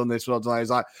 years, we've not done this, we've not done that, it's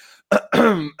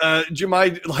like, do you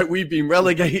mind, like, we've been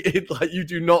relegated, like, you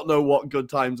do not know what good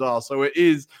times are. So it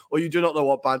is, or you do not know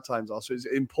what bad times are. So it's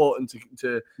important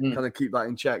to kind of keep that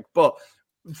in check. But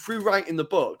through writing the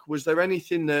book, was there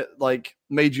anything that like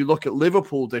made you look at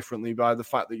Liverpool differently by the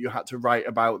fact that you had to write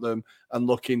about them and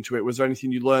look into it? Was there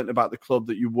anything you learned about the club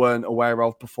that you weren't aware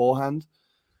of beforehand?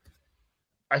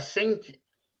 I think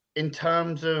in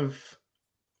terms of,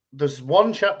 there's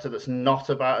one chapter that's not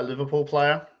about a Liverpool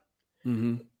player.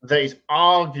 That is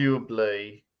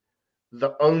arguably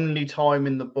the only time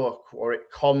in the book where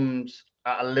it comes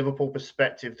at a Liverpool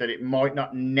perspective that it might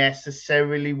not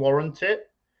necessarily warrant it.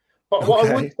 But what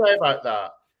I would say about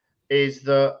that is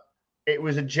that it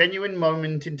was a genuine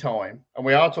moment in time, and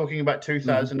we are talking about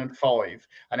 2005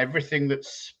 and everything that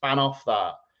span off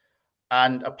that,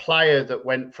 and a player that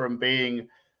went from being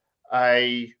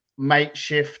a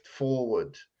makeshift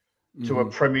forward to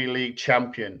a Premier League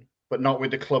champion, but not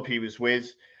with the club he was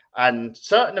with, And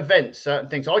certain events, certain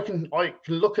things, I can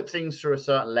look at things through a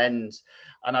certain lens,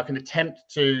 and I can attempt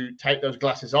to take those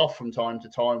glasses off from time to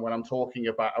time when I'm talking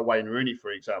about a Wayne Rooney,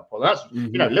 for example. That's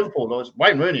Liverpool, was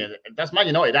Wayne Rooney, that's Man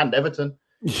United and Everton.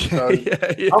 So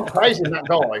I'm praising that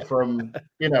guy from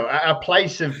a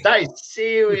place of that is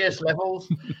serious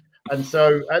levels. And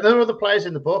so there are other players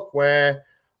in the book where,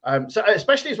 so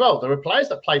especially as well, there are players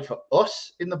that played for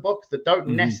us in the book that don't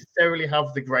necessarily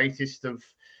have the greatest of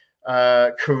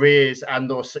careers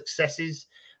and or successes.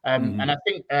 And I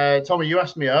think, Tommy, you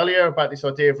asked me earlier about this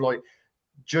idea of like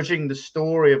judging the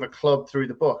story of a club through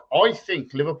the book. I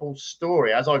think Liverpool's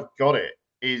story, as I've got it,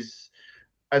 is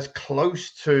as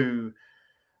close to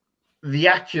the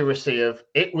accuracy of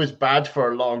it was bad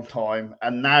for a long time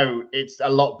and now it's a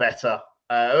lot better.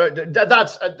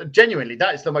 That's genuinely,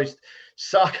 that is the most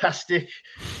sarcastic,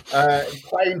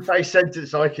 plain face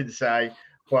sentence I can say.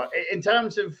 But in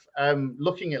terms of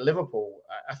looking at Liverpool,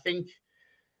 I think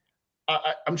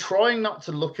I'm trying not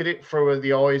to look at it through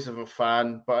the eyes of a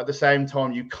fan, but at the same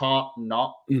time, you can't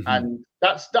not. And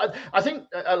that's that. I think,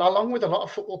 along with a lot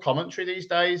of football commentary these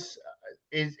days,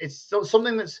 it's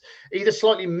something that's either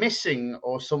slightly missing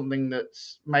or something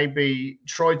that's maybe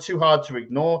tried too hard to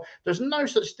ignore. There's no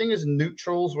such thing as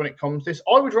neutrals when it comes to this.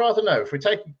 I would rather know, if we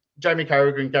take Jamie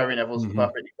Carragher and Gary Neville's the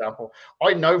perfect example,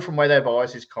 I know from where their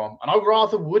biases come, and I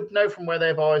rather would know from where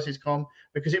their biases come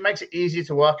because it makes it easier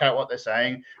to work out what they're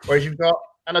saying. Whereas you've got,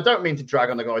 and I don't mean to drag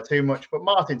on the guy too much, but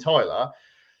Martin Tyler,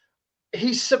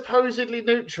 he's supposedly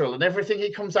neutral, and everything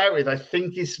he comes out with, I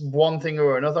think, is one thing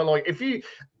or another. Like if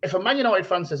a Man United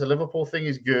fan says a Liverpool thing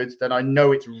is good, then I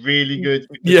know it's really good.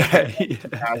 Yeah.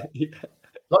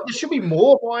 Like there should be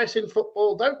more bias in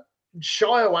football. Don't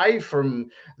shy away from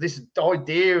this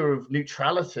idea of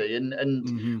neutrality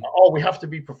and we have to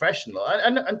be professional.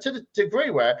 And to the degree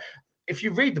where, if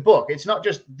you read the book, it's not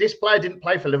just this player didn't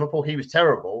play for Liverpool, he was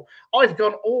terrible. I've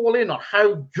gone all in on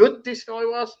how good this guy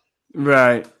was.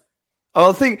 Right.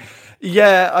 I think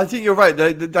you're right.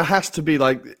 There has to be,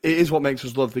 like, it is what makes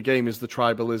us love the game, is the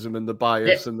tribalism and the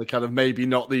bias and the kind of maybe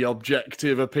not the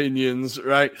objective opinions,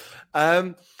 right?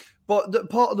 But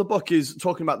part of the book is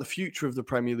talking about the future of the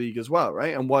Premier League as well,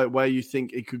 right? And where you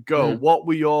think it could go. What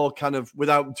were your kind of,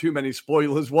 without too many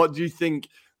spoilers, what do you think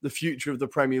the future of the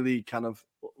Premier League kind of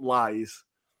lies?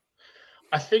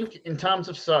 I think in terms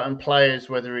of certain players,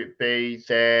 whether it be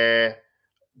their,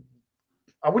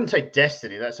 I wouldn't say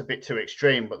destiny, that's a bit too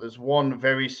extreme, but there's one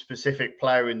very specific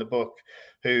player in the book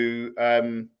who,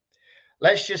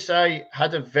 let's just say,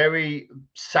 had a very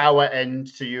sour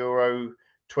end to Euro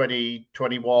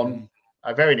 2021.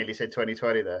 I very nearly said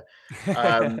 2020 there.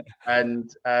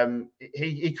 And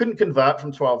he couldn't convert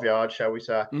from 12 yards, shall we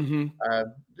say.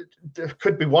 There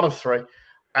could be one of three.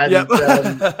 And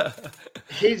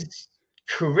his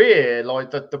career,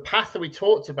 like the path that we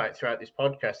talked about throughout this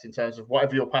podcast, in terms of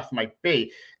whatever your path might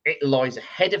be, it lies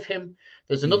ahead of him.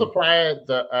 There's another player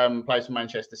that plays for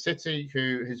Manchester City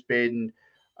who has been,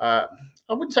 I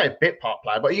wouldn't say a bit part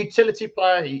player, but a utility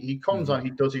player. He comes on,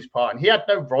 he does his part, and he had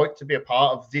no right to be a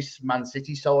part of this Man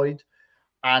City side.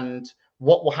 And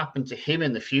what will happen to him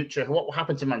in the future? What will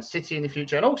happen to Man City in the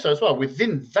future? And also as well,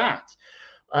 within that,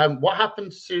 what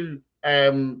happens to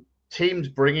teams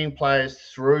bringing players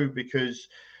through, because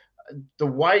the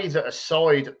way that a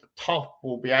side at the top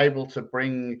will be able to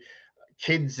bring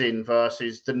kids in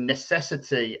versus the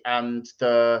necessity and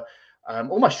the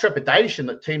almost trepidation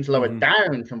that teams lower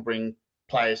down can bring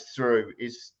players through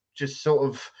is just sort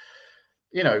of,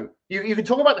 you can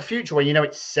talk about the future where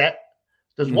it's set.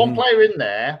 There's one player in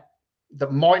there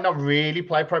that might not really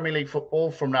play Premier League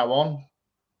football from now on,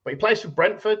 but he plays for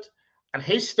Brentford, and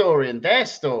his story and their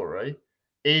story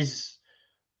is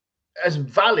as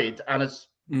valid and as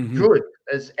good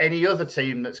as any other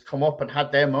team that's come up and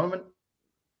had their moment.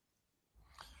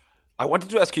 I wanted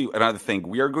to ask you another thing.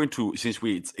 We are going to, since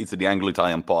it's the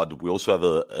Anglo-Italian pod, we also have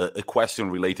a question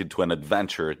related to an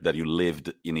adventure that you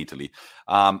lived in Italy.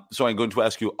 So I'm going to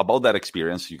ask you about that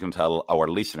experience. You can tell our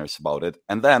listeners about it.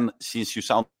 And then, since you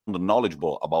sound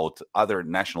knowledgeable about other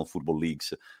national football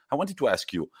leagues, I wanted to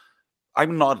ask you,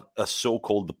 I'm not a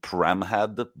so-called Prem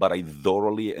head, but I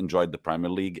thoroughly enjoyed the Premier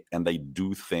League, and I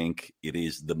do think it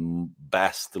is the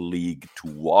best league to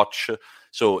watch.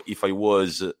 So if I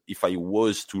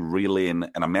was to reel in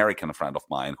an American friend of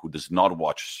mine who does not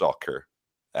watch soccer,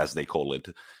 as they call it,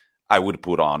 I would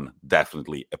put on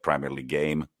definitely a Premier League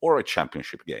game or a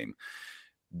Championship game.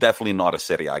 Definitely not a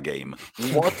Serie A game.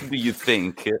 What do you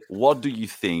think? What do you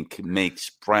think makes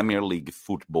Premier League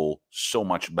football so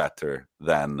much better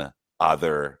than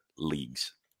other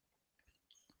leagues?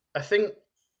 I think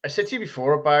I said to you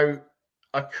before about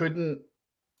I couldn't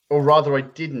or rather I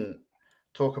didn't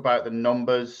talk about the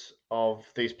numbers of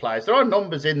these players. There are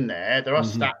numbers in there, there are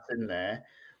stats in there,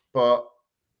 but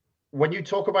when you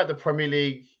talk about the Premier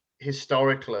League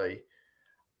historically,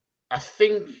 I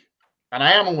think, and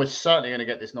I am almost certainly going to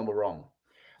get this number wrong,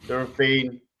 there have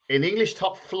been in English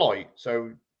top flight,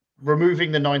 so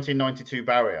removing the 1992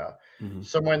 barrier,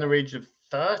 somewhere in the region of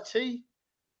 30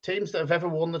 teams that have ever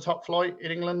won the top flight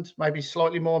in England, maybe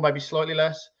slightly more, maybe slightly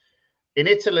less. In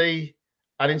Italy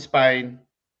and in Spain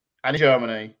and in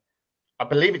Germany, I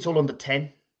believe it's all under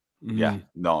 10. Yeah,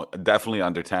 no, definitely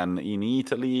under 10. In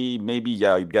Italy, maybe,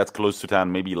 it gets close to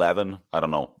 10, maybe 11. I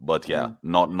don't know. But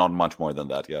not much more than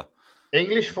that,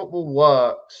 English football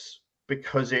works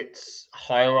because it's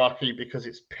hierarchy, because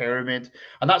it's pyramid.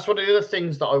 And that's one of the other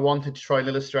things that I wanted to try and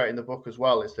illustrate in the book as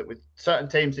well, is that with certain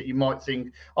teams that you might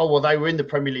think, oh, well, they were in the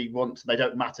Premier League once, they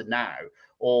don't matter now,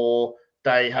 or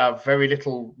they have very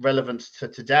little relevance to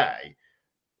today.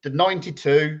 The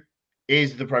 92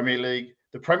 is the Premier League.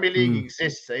 The Premier League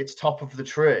exists at its top of the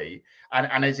tree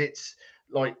and as its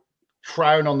like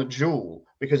crown on the jewel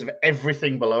because of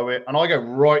everything below it. And I go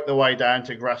right the way down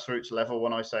to grassroots level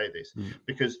when I say this,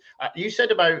 because you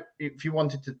said about if you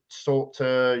wanted to talk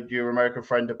to your American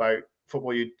friend about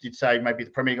football, you'd say maybe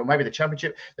the Premier League or maybe the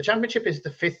Championship. The Championship is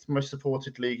the 5th most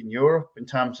supported league in Europe in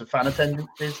terms of fan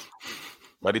attendances.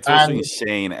 But it's also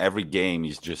insane. Every game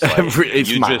is just like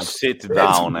just sit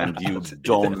down and you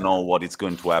don't know what is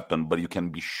going to happen, but you can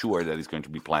be sure that it's going to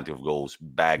be plenty of goals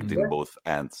bagged in both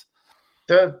ends.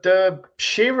 The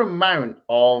sheer amount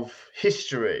of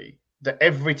history that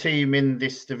every team in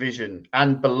this division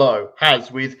and below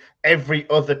has with every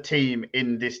other team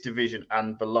in this division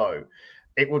and below,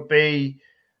 it would be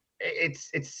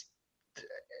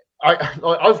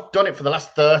I've done it for the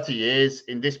last 30 years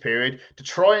in this period. To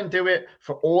try and do it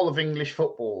for all of English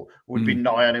football would be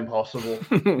nigh on impossible.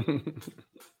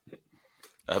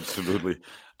 Absolutely.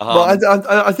 But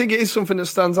I think it is something that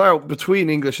stands out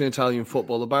between English and Italian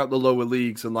football about the lower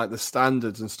leagues and like the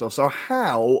standards and stuff. So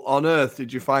how on earth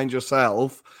did you find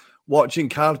yourself watching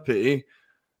Carpi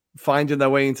finding their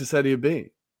way into Serie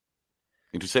B?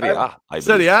 Into Serie A,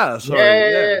 Serie A, sorry.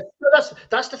 Yeah.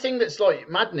 That's the thing that's like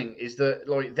maddening, is that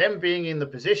like them being in the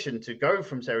position to go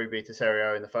from Serie B to Serie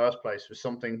A in the first place was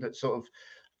something that sort of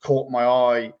caught my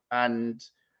eye. And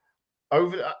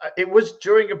it was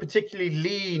during a particularly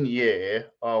lean year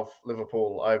of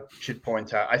Liverpool, I should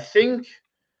point out. I think,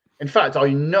 in fact, I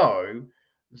know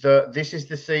that this is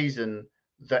the season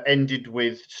that ended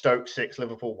with Stoke 6,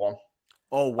 Liverpool 1.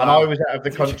 Oh, wow. And I was out of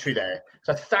the country there.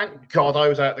 So thank God I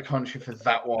was out of the country for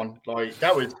that one. Like,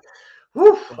 that was,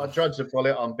 I dodged a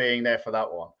bullet on being there for that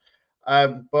one.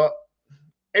 But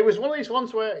it was one of these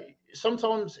ones where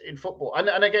sometimes in football,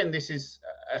 and again, this is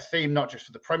a theme not just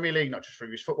for the Premier League, not just for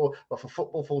English football, but for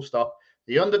football full stop.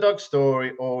 The underdog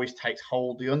story always takes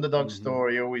hold. The underdog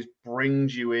story always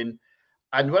brings you in.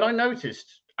 And when I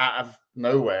noticed out of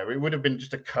nowhere, it would have been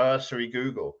just a cursory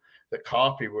Google, that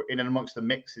Carpi were in and amongst the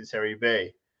mix in Serie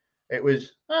B, it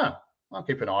was, I'll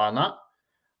keep an eye on that.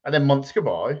 And then months go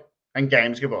by and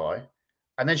games go by.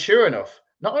 And then sure enough,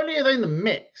 not only are they in the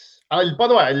mix, and by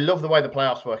the way, I love the way the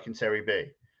playoffs work in Serie B,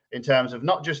 in terms of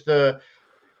not just the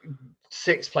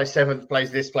 6th plays 7th plays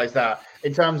this, plays that,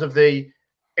 in terms of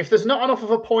if there's not enough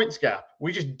of a points gap,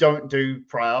 we just don't do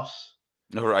playoffs.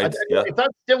 All right. If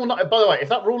that's still not, by the way, if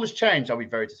that rule has changed, I'll be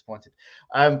very disappointed.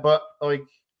 But like,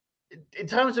 in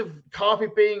terms of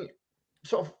Carpi being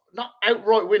sort of not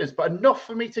outright winners, but enough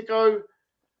for me to go,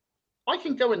 I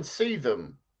can go and see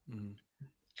them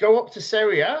go up to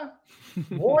Serie A.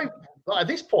 Why? Like, at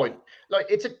this point, like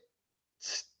it's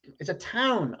a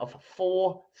town of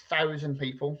 4,000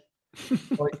 people.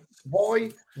 Like,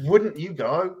 why wouldn't you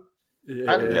go?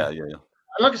 Yeah. And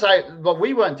like I say, well,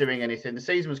 we weren't doing anything. The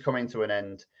season was coming to an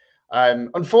end.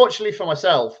 Unfortunately for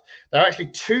myself, they're actually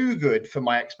too good for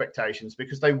my expectations,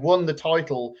 because they won the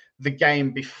title the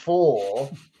game before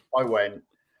I went.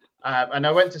 And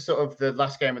I went to sort of the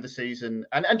last game of the season.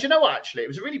 And do you know what, actually? It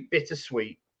was a really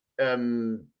bittersweet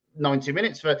 90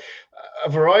 minutes for a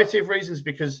variety of reasons,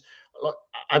 because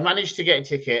I managed to get a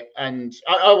ticket, and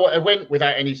I went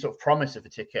without any sort of promise of a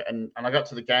ticket. And I got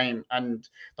to the game, and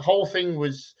the whole thing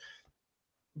was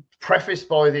prefaced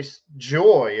by this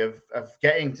joy of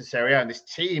getting to Serie A and this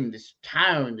team, this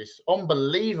town, this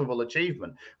unbelievable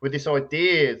achievement, with this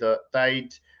idea that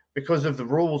they'd, because of the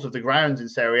rules of the grounds in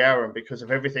Serie A and because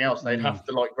of everything else, they'd have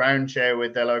to like ground share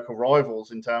with their local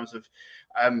rivals in terms of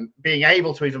being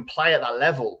able to even play at that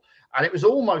level. And it was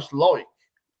almost like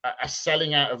a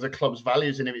selling out of the club's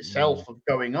values in of itself of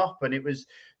going up. And it was,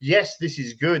 yes, this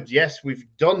is good. Yes, we've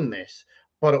done this,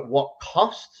 but at what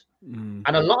cost? And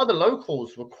a lot of the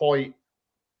locals were quite,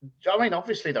 I mean,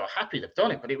 obviously they were happy they've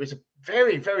done it, but it was a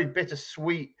very, very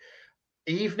bittersweet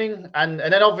evening. And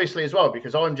then obviously as well,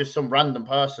 because I'm just some random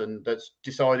person that's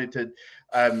decided to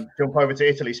jump over to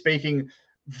Italy speaking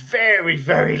very,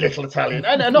 very little Italian,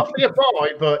 and enough to get by,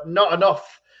 but not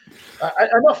enough.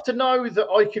 Enough to know that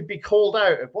I could be called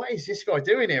out. What is this guy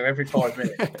doing here every 5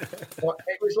 minutes? But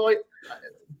it was like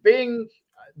being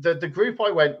the group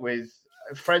I went with,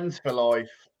 friends for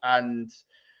life. And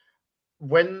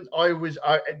when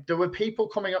there were people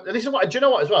coming up. This is what, do you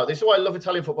know what as well? This is why I love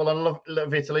Italian football and I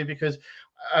love Italy, because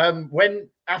when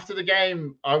after the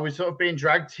game, I was sort of being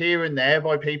dragged here and there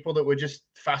by people that were just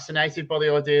fascinated by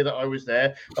the idea that I was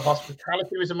there. The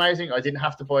hospitality was amazing. I didn't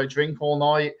have to buy a drink all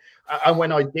night. And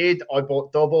when I did, I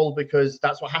bought double, because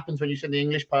that's what happens when you send the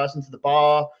English person to the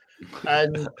bar.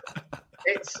 And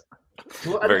it's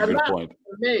very good point.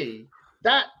 For me,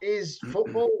 that is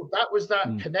football. That was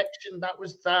that connection. That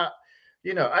was that.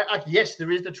 You know, yes,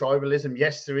 there is the tribalism.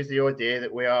 Yes, there is the idea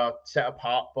that we are set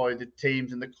apart by the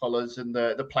teams and the colours and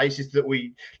the places that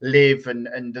we live and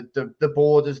the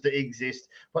borders that exist.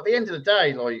 But at the end of the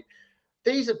day, like,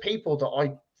 these are people that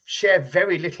I share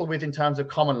very little with in terms of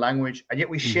common language, and yet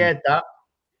we shared that.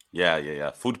 Yeah.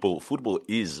 Football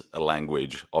is a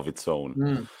language of its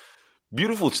own.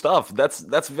 Beautiful stuff.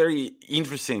 That's very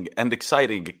interesting and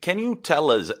exciting. Can you tell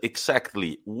us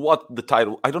exactly what the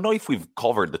title? I don't know if we've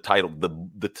covered the title.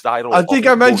 The title. I think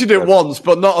I mentioned it once,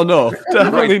 but not enough.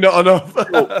 Definitely not enough.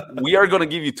 So we are going to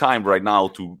give you time right now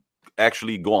to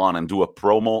actually go on and do a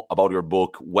promo about your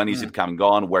book. When is it coming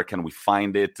on? Where can we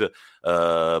find it?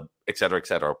 Et cetera, et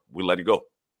cetera. We'll let you go.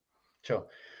 Sure.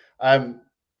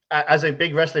 As a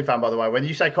big wrestling fan, by the way, when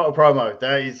you say cut a promo,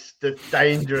 that is the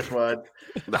dangerous word.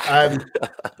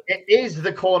 It is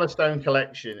the Cornerstone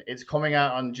Collection. It's coming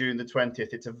out on June the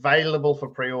 20th. It's available for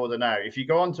pre-order now. If you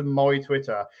go onto my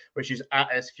Twitter, which is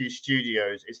 @SQ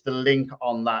Studios, it's the link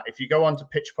on that. If you go onto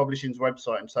Pitch Publishing's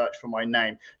website and search for my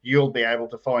name, you'll be able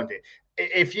to find it.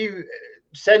 If you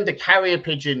send a carrier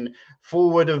pigeon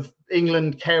forward of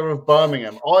England, care of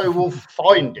Birmingham, I will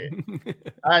find it.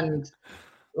 And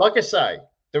like I say,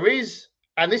 there is,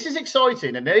 and this is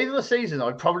exciting, and any of the season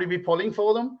I'd probably be pulling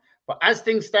for them. But as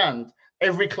things stand,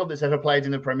 every club that's ever played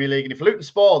in the Premier League, and if Luton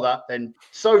spoil that, then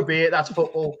so be it. That's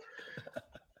football.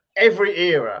 Every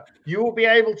era, you will be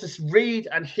able to read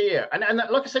and hear. And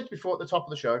like I said before at the top of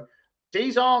the show,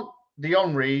 these aren't the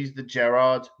Henrys, the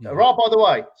Gerrards. There are, by the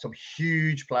way, some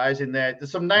huge players in there.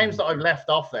 There's some names that I've left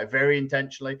off there very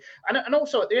intentionally. And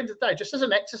also, at the end of the day, just as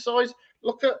an exercise,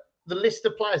 look at the list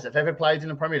of players that have ever played in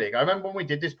the Premier League. I remember when we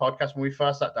did this podcast, when we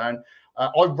first sat down,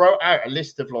 I wrote out a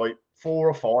list of like 4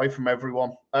 or 5 from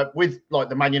everyone, with like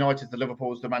the Man Uniteds, the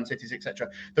Liverpools, the Man Cities, etc.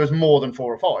 There was more than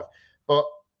 4 or 5, but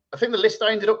I think the list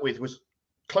I ended up with was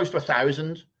close to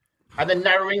 1,000, and then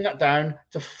narrowing that down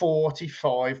to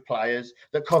 45 players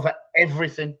that cover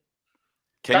everything.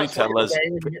 Can you tell us?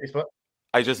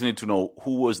 I just need to know,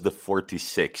 who was the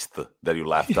 46th that you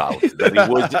left out?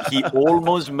 He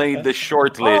almost made the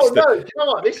short list. Oh no, come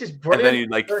on, this is brilliant.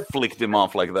 And then you flicked him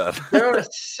off like that. There are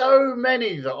so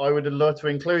many that I would have loved to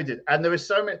include it, and there were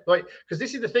so many, because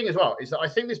this is the thing as well, is that I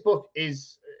think this book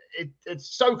is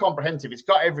it's so comprehensive. It's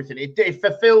got everything. It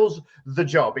fulfills the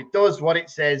job. It does what it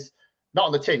says, not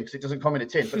on the tin because it doesn't come in a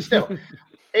tin, but still,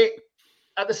 it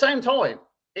at the same time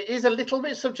it is a little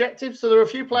bit subjective. So there are a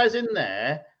few players in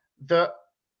there that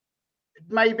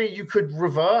maybe you could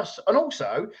reverse. And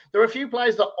also, there are a few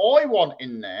players that I want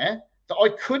in there that I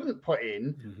couldn't put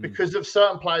in because of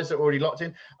certain players that are already locked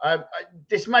in.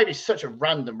 This may be such a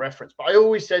random reference, but I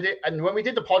always said it. And when we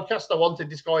did the podcast, I wanted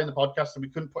this guy in the podcast and we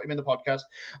couldn't put him in the podcast.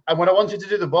 And when I wanted to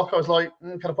do the book, I was like,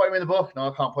 can I put him in the book? No,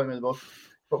 I can't put him in the book.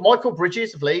 But Michael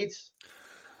Bridges of Leeds,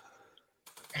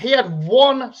 he had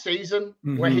one season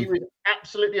where he was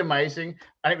absolutely amazing.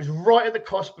 And it was right at the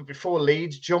cusp of before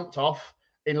Leeds jumped off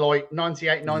in like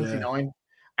 98, 99. Yeah.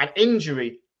 And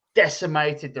injury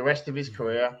decimated the rest of his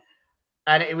career.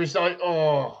 And it was like,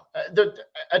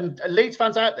 and Leeds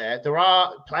fans out there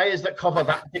are players that cover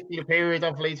that particular period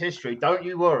of Leeds history. Don't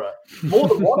you worry. More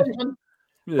than one even.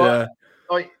 Yeah. But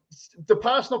like the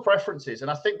personal preferences,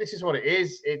 and I think this is what it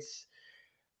is. It's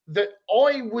that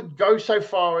I would go so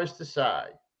far as to say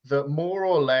that more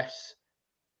or less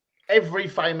every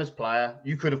famous player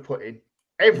you could have put in.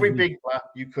 Every big player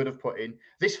you could have put in.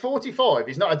 This 45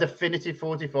 is not a definitive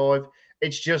 45.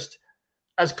 It's just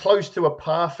as close to a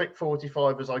perfect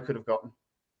 45 as I could have gotten.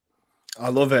 I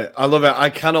love it. I love it. I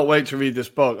cannot wait to read this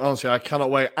book. Honestly, I cannot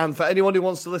wait. And for anyone who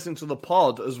wants to listen to the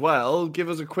pod as well, give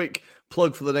us a quick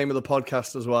plug for the name of the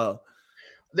podcast as well.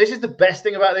 This is the best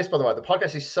thing about this, by the way. The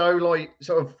podcast is so like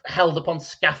sort of held upon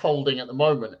scaffolding at the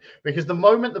moment because the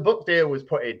moment the book deal was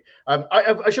put in,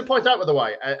 I should point out, by the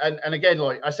way, and again,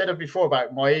 like I said before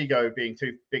about my ego being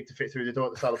too big to fit through the door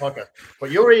at the start of the podcast, but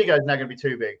your ego is now going to be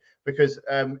too big because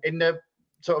in the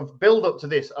sort of build up to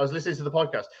this, I was listening to the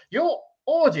podcast. Your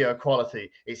audio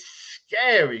quality is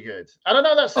scary good, and I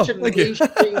know that's such a niche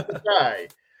thing to say,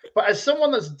 but as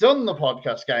someone that's done the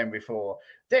podcast game before.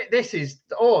 This is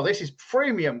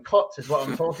premium cuts is what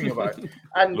I'm talking about,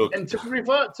 and to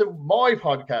revert to my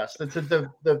podcast and to the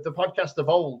podcast of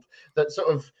old that sort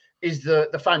of is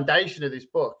the foundation of this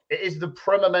book. It is the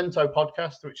Prememento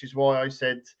podcast, which is why I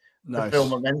said the film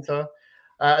Memento.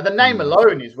 The name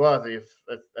alone is worthy of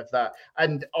that.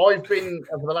 And I've been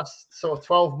over the last sort of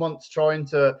 12 months trying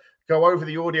to go over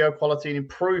the audio quality and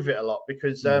improve it a lot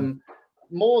because.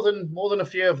 More than a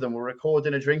few of them were recorded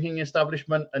in a drinking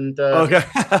establishment, and yeah,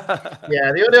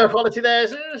 the audio quality there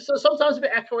is sometimes a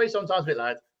bit echoey, sometimes a bit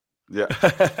loud. Yeah,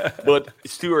 but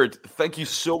Stuart, thank you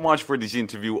so much for this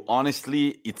interview.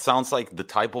 Honestly, it sounds like the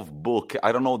type of book.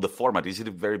 I don't know the format. Is it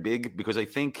very big? Because I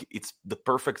think it's the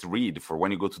perfect read for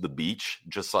when you go to the beach.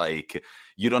 Just like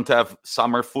you don't have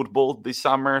summer football this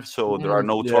summer, so there are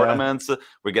no tournaments.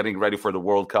 We're getting ready for the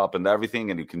World Cup and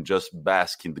everything, and you can just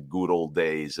bask in the good old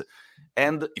days.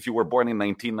 And if you were born in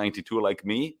 1992 like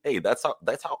me, hey, that's how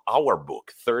our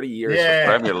book, 30 years of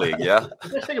Premier League, yeah? The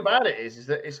best thing about it is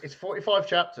that it's 45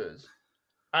 chapters.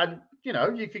 And, you know,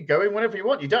 you can go in whenever you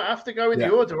want. You don't have to go in the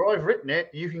order I've written it.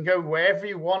 You can go wherever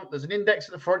you want. There's an index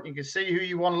at the front. You can see who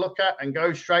you want to look at and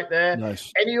go straight there.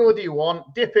 Nice. Any order you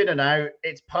want, dip in and out.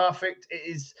 It's perfect. It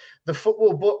is the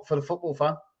football book for the football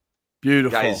fan.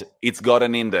 Beautiful. Guys, it's got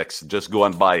an index. Just go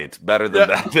and buy it. Better than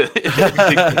that.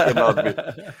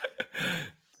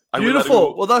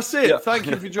 Beautiful. Well, that's it. Yeah. Thank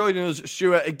you for joining us,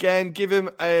 Stuart. Again, give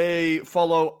him a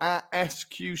follow at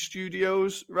SQ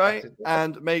Studios, right?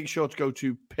 And make sure to go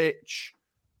to Pitch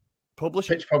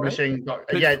Publishing. Pitch Publishing.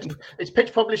 Right? It's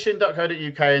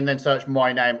pitchpublishing.co.uk and then search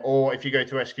my name. Or if you go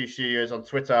to SQ Studios on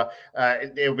Twitter,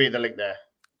 it'll be the link there.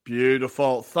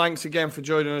 Beautiful. Thanks again for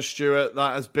joining us, Stuart.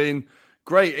 That has been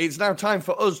great. It's now time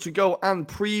for us to go and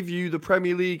preview the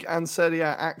Premier League and Serie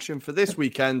A action for this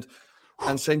weekend.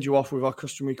 And send you off with our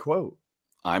customary quote.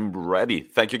 I'm ready.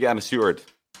 Thank you again, Stuart.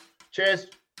 Cheers.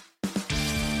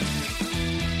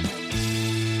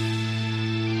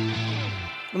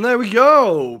 And there we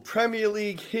go. Premier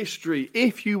League history.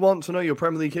 If you want to know your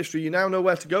Premier League history, you now know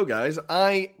where to go, guys.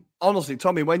 Honestly,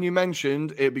 Tommy, when you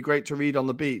mentioned it'd be great to read on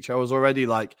the beach, I was already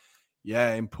like,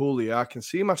 yeah, in Puglia, I can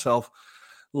see myself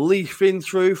flicking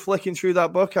through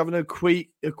that book, having a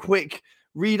quick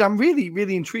read. I'm really,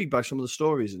 really intrigued by some of the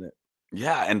stories in it.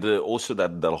 Yeah, and also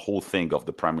that whole thing of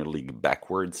the Premier League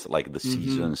backwards, like the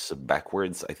seasons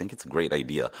backwards, I think it's a great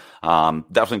idea.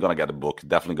 Definitely going to get a book,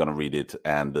 definitely going to read it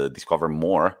and discover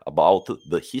more about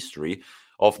the history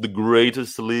of the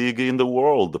greatest league in the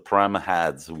world. The Prem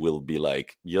heads will be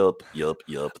like, yup.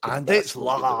 And it's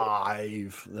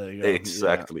live. There you go.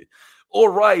 Exactly. Yeah. All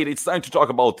right, it's time to talk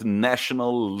about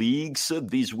national leagues.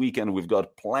 This weekend, we've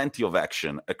got plenty of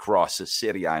action across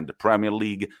Serie A and the Premier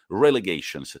League.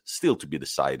 Relegations still to be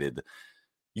decided.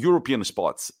 European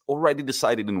spots already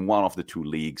decided in one of the two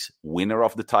leagues. Winner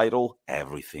of the title,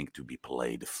 everything to be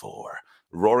played for.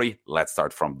 Rory, let's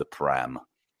start from the Prem.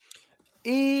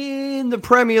 In the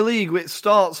Premier League, which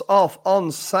starts off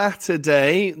on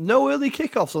Saturday. No early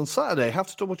kickoffs on Saturday. Have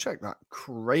to double check that.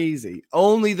 Crazy.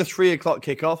 Only the 3:00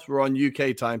 kickoffs were on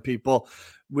UK time, people.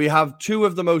 We have two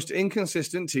of the most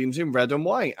inconsistent teams in red and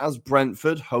white as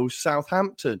Brentford host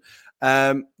Southampton.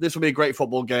 This will be a great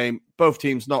football game. Both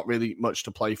teams not really much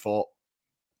to play for.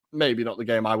 Maybe not the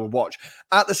game I would watch.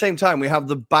 At the same time, we have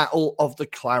the battle of the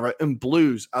Claret and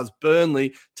Blues as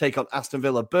Burnley take on Aston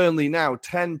Villa. Burnley now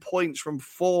 10 points from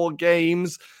 4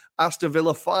 games. Aston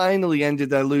Villa finally ended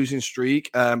their losing streak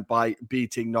by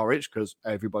beating Norwich because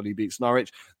everybody beats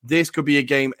Norwich. This could be a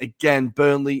game, again,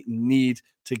 Burnley need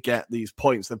to get these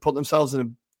points. They've put themselves in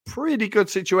a pretty good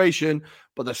situation,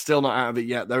 but they're still not out of it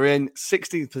yet. They're in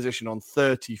 16th position on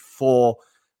 34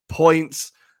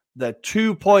 points. They're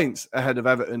 2 points ahead of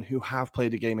Everton, who have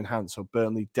played a game in hand. So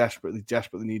Burnley desperately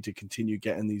need to continue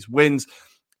getting these wins.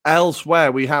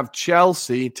 Elsewhere, we have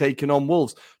Chelsea taking on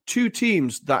Wolves. Two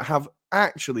teams that have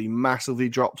actually massively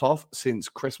dropped off since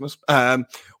Christmas.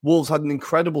 Wolves had an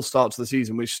incredible start to the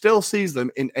season, which still sees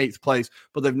them in 8th place,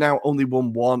 but they've now only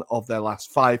won 1 of their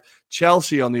last 5.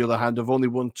 Chelsea, on the other hand, have only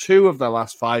won 2 of their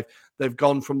last 5. They've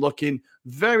gone from looking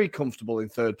very comfortable in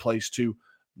 3rd place to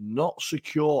not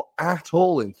secure at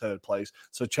all in 3rd place.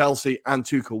 So Chelsea and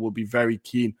Tuchel will be very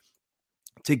keen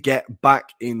to get back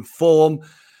in form.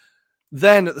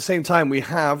 Then at the same time, we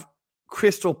have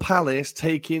Crystal Palace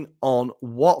taking on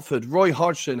Watford. Roy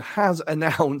Hodgson has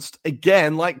announced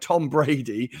again, like Tom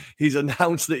Brady, he's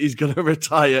announced that he's going to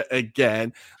retire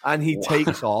again, and he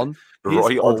takes on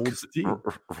his old team.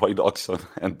 Roy Hodgson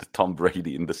and Tom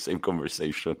Brady in the same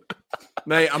conversation.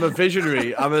 Mate, I'm a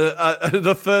visionary. I'm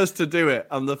the first to do it.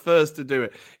 I'm the first to do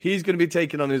it. He's going to be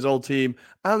taking on his old team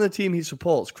and the team he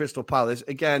supports, Crystal Palace.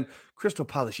 Again, Crystal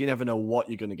Palace, you never know what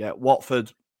you're going to get.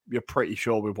 Watford, you're pretty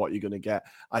sure with what you're going to get.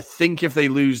 I think if they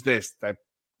lose this,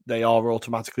 they are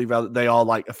automatically they are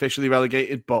like officially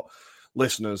relegated. But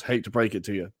listeners, hate to break it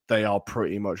to you, they are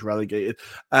pretty much relegated.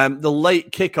 The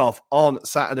late kickoff on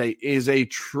Saturday is a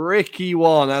tricky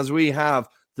one, as we have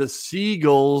the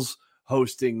Seagulls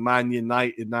hosting Man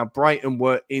United. Now, Brighton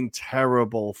were in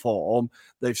terrible form.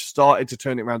 They've started to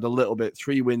turn it around a little bit.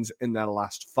 3 wins in their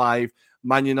last 5.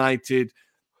 Man United,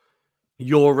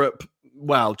 Europe,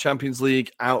 Champions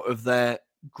League out of their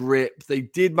grip. They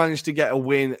did manage to get a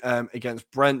win against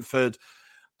Brentford.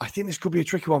 I think this could be a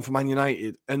tricky one for Man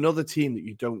United. Another team that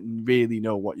you don't really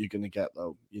know what you're going to get,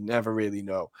 though. You never really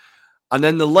know. And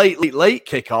then the late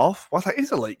kickoff. Well, that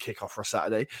is a late kickoff for a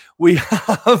Saturday. We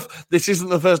have, this isn't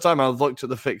the first time I've looked at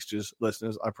the fixtures,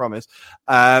 listeners, I promise.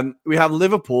 We have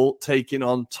Liverpool taking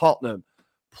on Tottenham.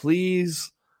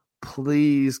 Please,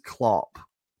 Klopp,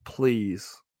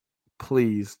 please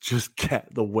just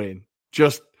get the win.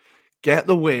 Just get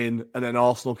the win, and then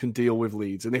Arsenal can deal with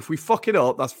Leeds. And if we fuck it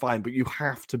up, that's fine, but you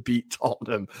have to beat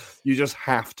Tottenham. You just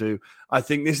have to. I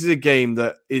think this is a game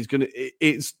that is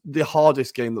it's the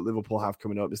hardest game that Liverpool have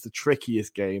coming up. It's the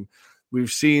trickiest game. We've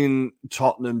seen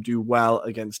Tottenham do well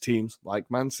against teams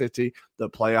like Man City that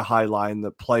play a high line,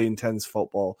 that play intense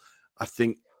football. I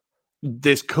think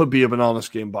this could be a banana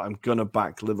skin, but I'm going to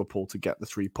back Liverpool to get the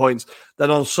 3 points. Then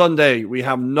on Sunday, we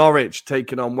have Norwich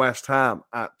taking on West Ham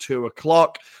at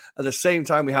 2:00. At the same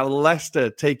time, we have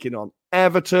Leicester taking on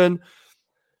Everton.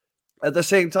 At the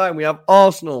same time, we have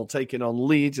Arsenal taking on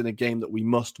Leeds in a game that we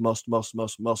must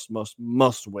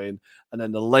win. And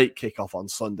then the late kickoff on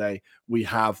Sunday, we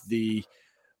have the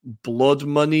blood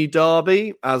money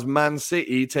derby as Man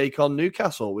City take on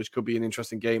Newcastle, which could be an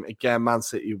interesting game. Again, Man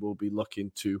City will be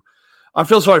looking to... I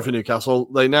feel sorry for Newcastle.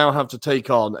 They now have to take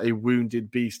on a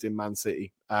wounded beast in Man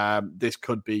City. It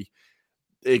could be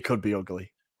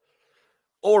ugly.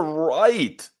 All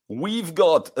right. We've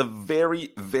got a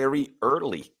very, very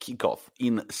early kickoff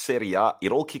in Serie A.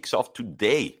 It all kicks off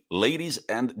today. Ladies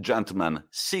and gentlemen,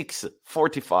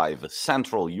 6:45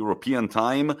 Central European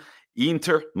Time.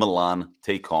 Inter Milan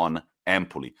take on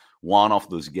Empoli. One of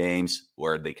those games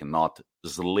where they cannot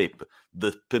slip.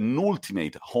 The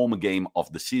penultimate home game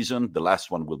of the season. The last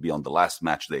one will be on the last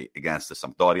match day against the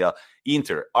Sampdoria.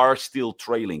 Inter are still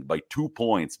trailing by 2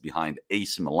 points behind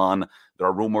AC Milan. There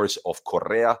are rumors of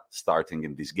Correa starting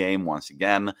in this game once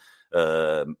again.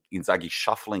 Inzaghi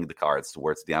shuffling the cards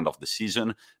towards the end of the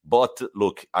season. But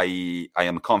look, I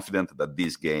am confident that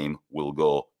this game will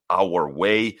go our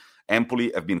way.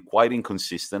 Empoli have been quite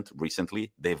inconsistent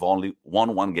recently. They've only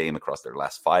won 1 game across their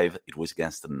last 5. It was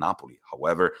against Napoli.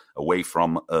 However,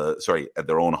 at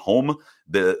their own home,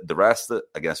 the rest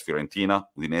against Fiorentina,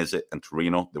 Udinese, and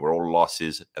Torino, they were all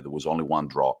losses, and there was only 1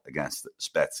 draw against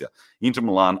Spezia. Inter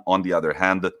Milan, on the other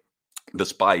hand,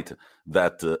 despite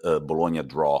that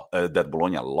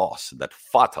Bologna loss, that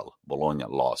fatal Bologna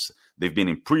loss, they've been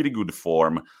in pretty good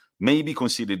form. Maybe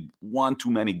conceded 1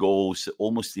 too many goals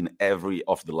almost in every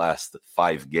of the last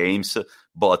 5 games,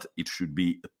 but it should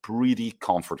be a pretty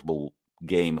comfortable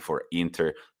game for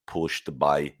Inter, pushed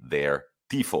by their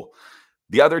tifo.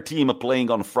 The other team playing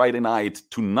on Friday night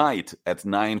tonight at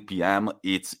 9 p.m.,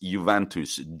 it's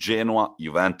Juventus. Genoa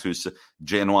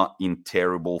in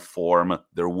terrible form.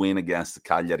 Their win against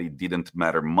Cagliari didn't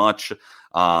matter much.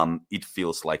 It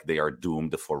feels like they are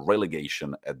doomed for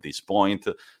relegation at this point.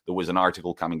 There was an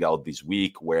article coming out this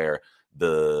week where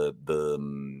the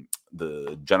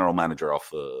general manager of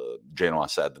Genoa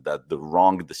said that the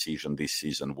wrong decision this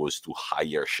season was to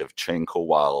hire Shevchenko,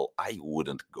 while I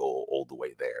wouldn't go all the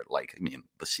way there.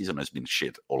 The season has been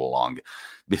shit all along.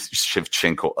 This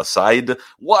Shevchenko aside,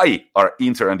 why are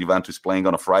Inter and Juventus playing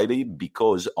on a Friday?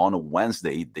 Because on a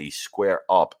Wednesday, they square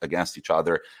up against each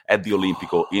other at the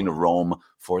Olimpico in Rome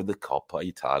for the Coppa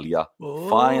Italia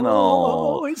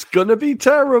final. Oh, it's going to be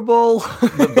terrible.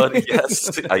 But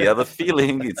yes, I have a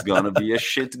feeling it's going to be a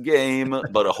shit game.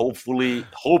 But hopefully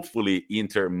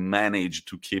Inter manage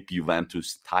to keep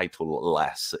Juventus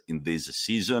title-less in this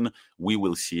season. We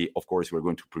will see. Of course, we're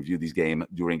going to preview this game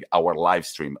during our live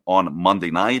stream on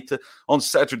Monday night. On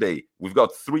Saturday, we've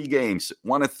got 3 games.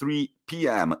 One at 3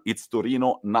 p.m. It's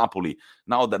Torino-Napoli.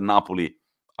 Now that Napoli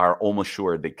are almost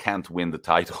sure they can't win the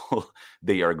title,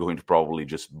 they are going to probably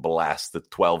just blast the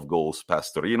 12 goals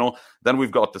past Torino. Then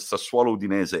we've got the Sassuolo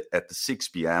Udinese at 6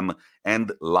 p.m.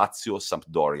 and Lazio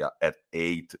Sampdoria at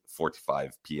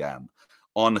 8:45 p.m.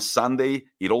 On Sunday,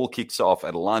 it all kicks off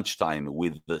at lunchtime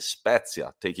with the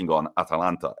Spezia taking on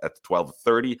Atalanta at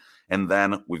 12:30. And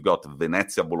then we've got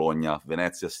Venezia-Bologna.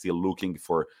 Venezia still looking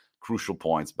for crucial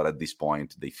points, but at this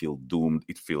point, they feel doomed.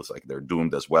 It feels like they're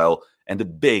doomed as well. And a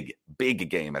big, big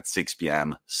game at 6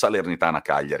 p.m.,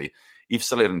 Salernitana-Cagliari. If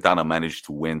Salernitana manage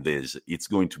to win this, it's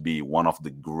going to be one of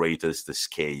the greatest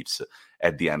escapes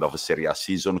at the end of a Serie A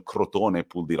season. Crotone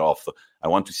pulled it off, I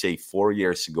want to say 4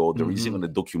 years ago. There is even a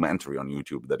documentary on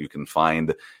YouTube that you can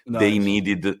find. Nice. They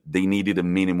needed a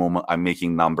minimum, I'm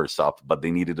making numbers up, but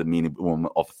they needed a minimum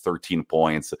of 13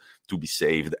 points to be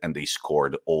saved, and they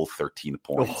scored all 13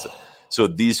 points. Oh. So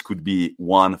this could be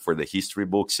one for the history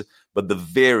books. But the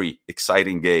very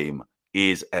exciting game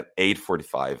is at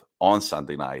 8:45 on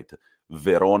Sunday night.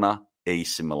 Verona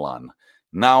AC Milan.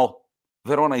 Now,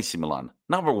 Verona AC Milan.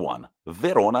 Number one,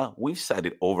 Verona, we've said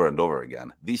it over and over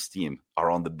again. This team are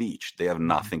on the beach. They have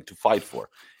nothing to fight for,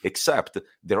 except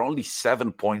they're only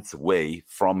 7 points away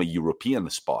from a European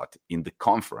spot in the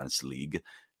Conference League.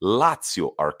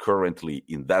 Lazio are currently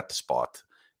in that spot,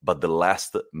 but the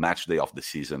last match day of the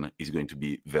season is going to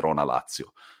be Verona-Lazio.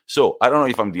 So I don't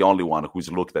know if I'm the only one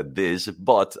who's looked at this,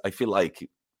 but I feel like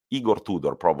Igor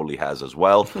Tudor probably has as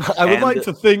well. I would like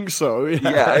to think so.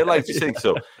 Yeah, I like to think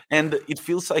so. And it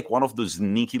feels like one of those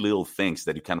sneaky little things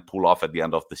that you can pull off at the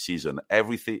end of the season.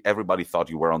 Everybody thought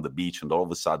you were on the beach, and all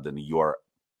of a sudden you are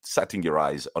setting your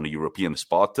eyes on a European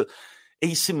spot.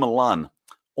 AC Milan,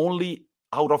 only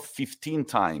out of 15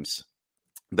 times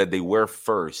that they were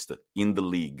first in the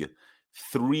league,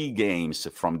 3 games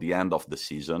from the end of the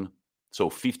season. So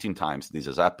 15 times this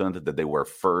has happened, that they were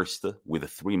first with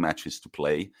 3 matches to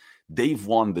play. They've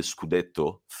won the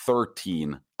Scudetto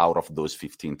 13 out of those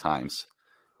 15 times.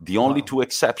 The only 2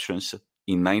 exceptions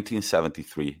in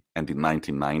 1973 and in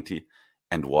 1990.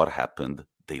 And what happened?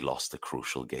 They lost a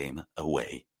crucial game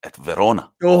away at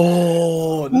Verona.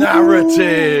 Oh,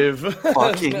 narrative.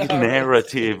 Fucking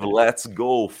narrative. Let's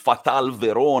go. Fatal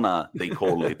Verona, they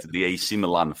call it, the AC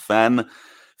Milan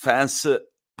fans.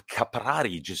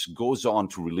 Caprari just goes on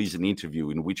to release an interview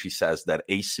in which he says that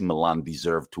AC Milan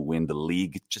deserve to win the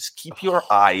league. Just keep your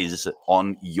eyes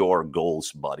on your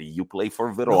goals, buddy. You play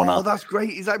for Verona. Oh, that's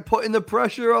great. He's like putting the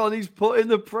pressure on. He's putting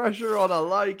the pressure on. I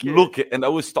like it. Look, and I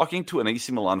was talking to an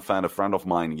AC Milan fan, a friend of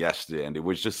mine yesterday, and it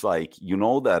was just like, you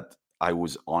know that I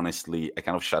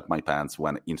kind of shut my pants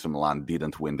when Inter Milan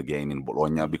didn't win the game in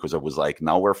Bologna, because I was like,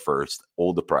 now we're first.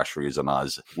 All the pressure is on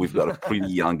us. We've got a pretty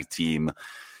young team.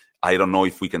 I don't know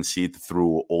if we can see it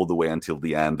through all the way until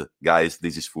the end. Guys,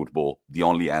 this is football. The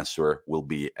only answer will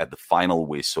be at the final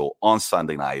whistle on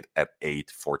Sunday night at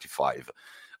 8:45.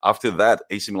 After that,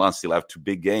 AC Milan still have 2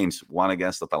 big games, one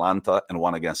against Atalanta and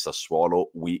one against Sassuolo.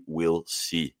 We will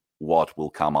see what will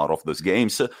come out of those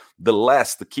games. The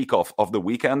last kickoff of the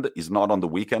weekend is not on the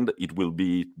weekend. It will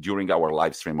be during our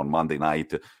live stream on Monday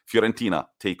night. Fiorentina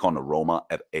take on Roma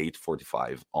at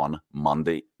 8:45 on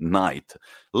Monday night.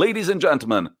 Ladies and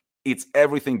gentlemen, it's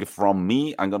everything from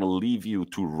me. I'm going to leave you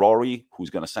to Rory,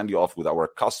 who's going to send you off with our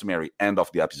customary end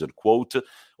of the episode quote.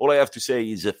 All I have to say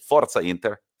is Forza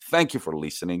Inter. Thank you for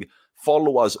listening.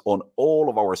 Follow us on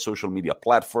all of our social media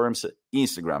platforms,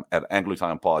 Instagram at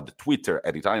AngloItalianPod, Twitter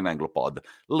at ItalianAngloPod,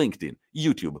 LinkedIn,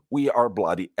 YouTube. We are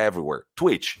bloody everywhere.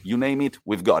 Twitch, you name it,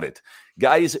 we've got it.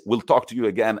 Guys, we'll talk to you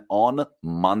again on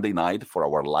Monday night for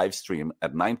our live stream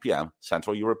at 9 p.m.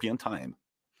 Central European Time.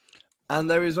 And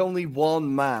there is only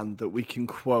one man that we can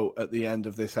quote at the end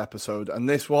of this episode, and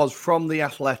this was from The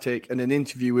Athletic in an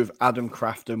interview with Adam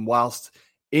Crafton whilst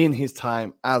in his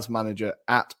time as manager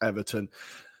at Everton.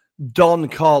 Don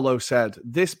Carlo said,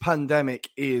 "This pandemic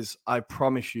is, I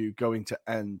promise you, going to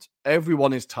end.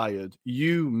 Everyone is tired.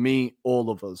 You, me, all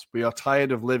of us. We are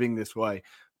tired of living this way.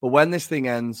 But when this thing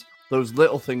ends, those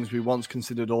little things we once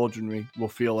considered ordinary will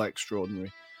feel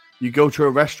extraordinary. You go to a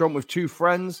restaurant with 2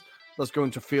 friends, that's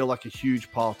going to feel like a huge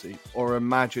party. Or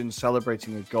imagine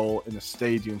celebrating a goal in a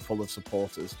stadium full of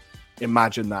supporters.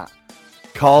 Imagine that.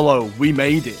 Carlo, we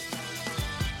made it."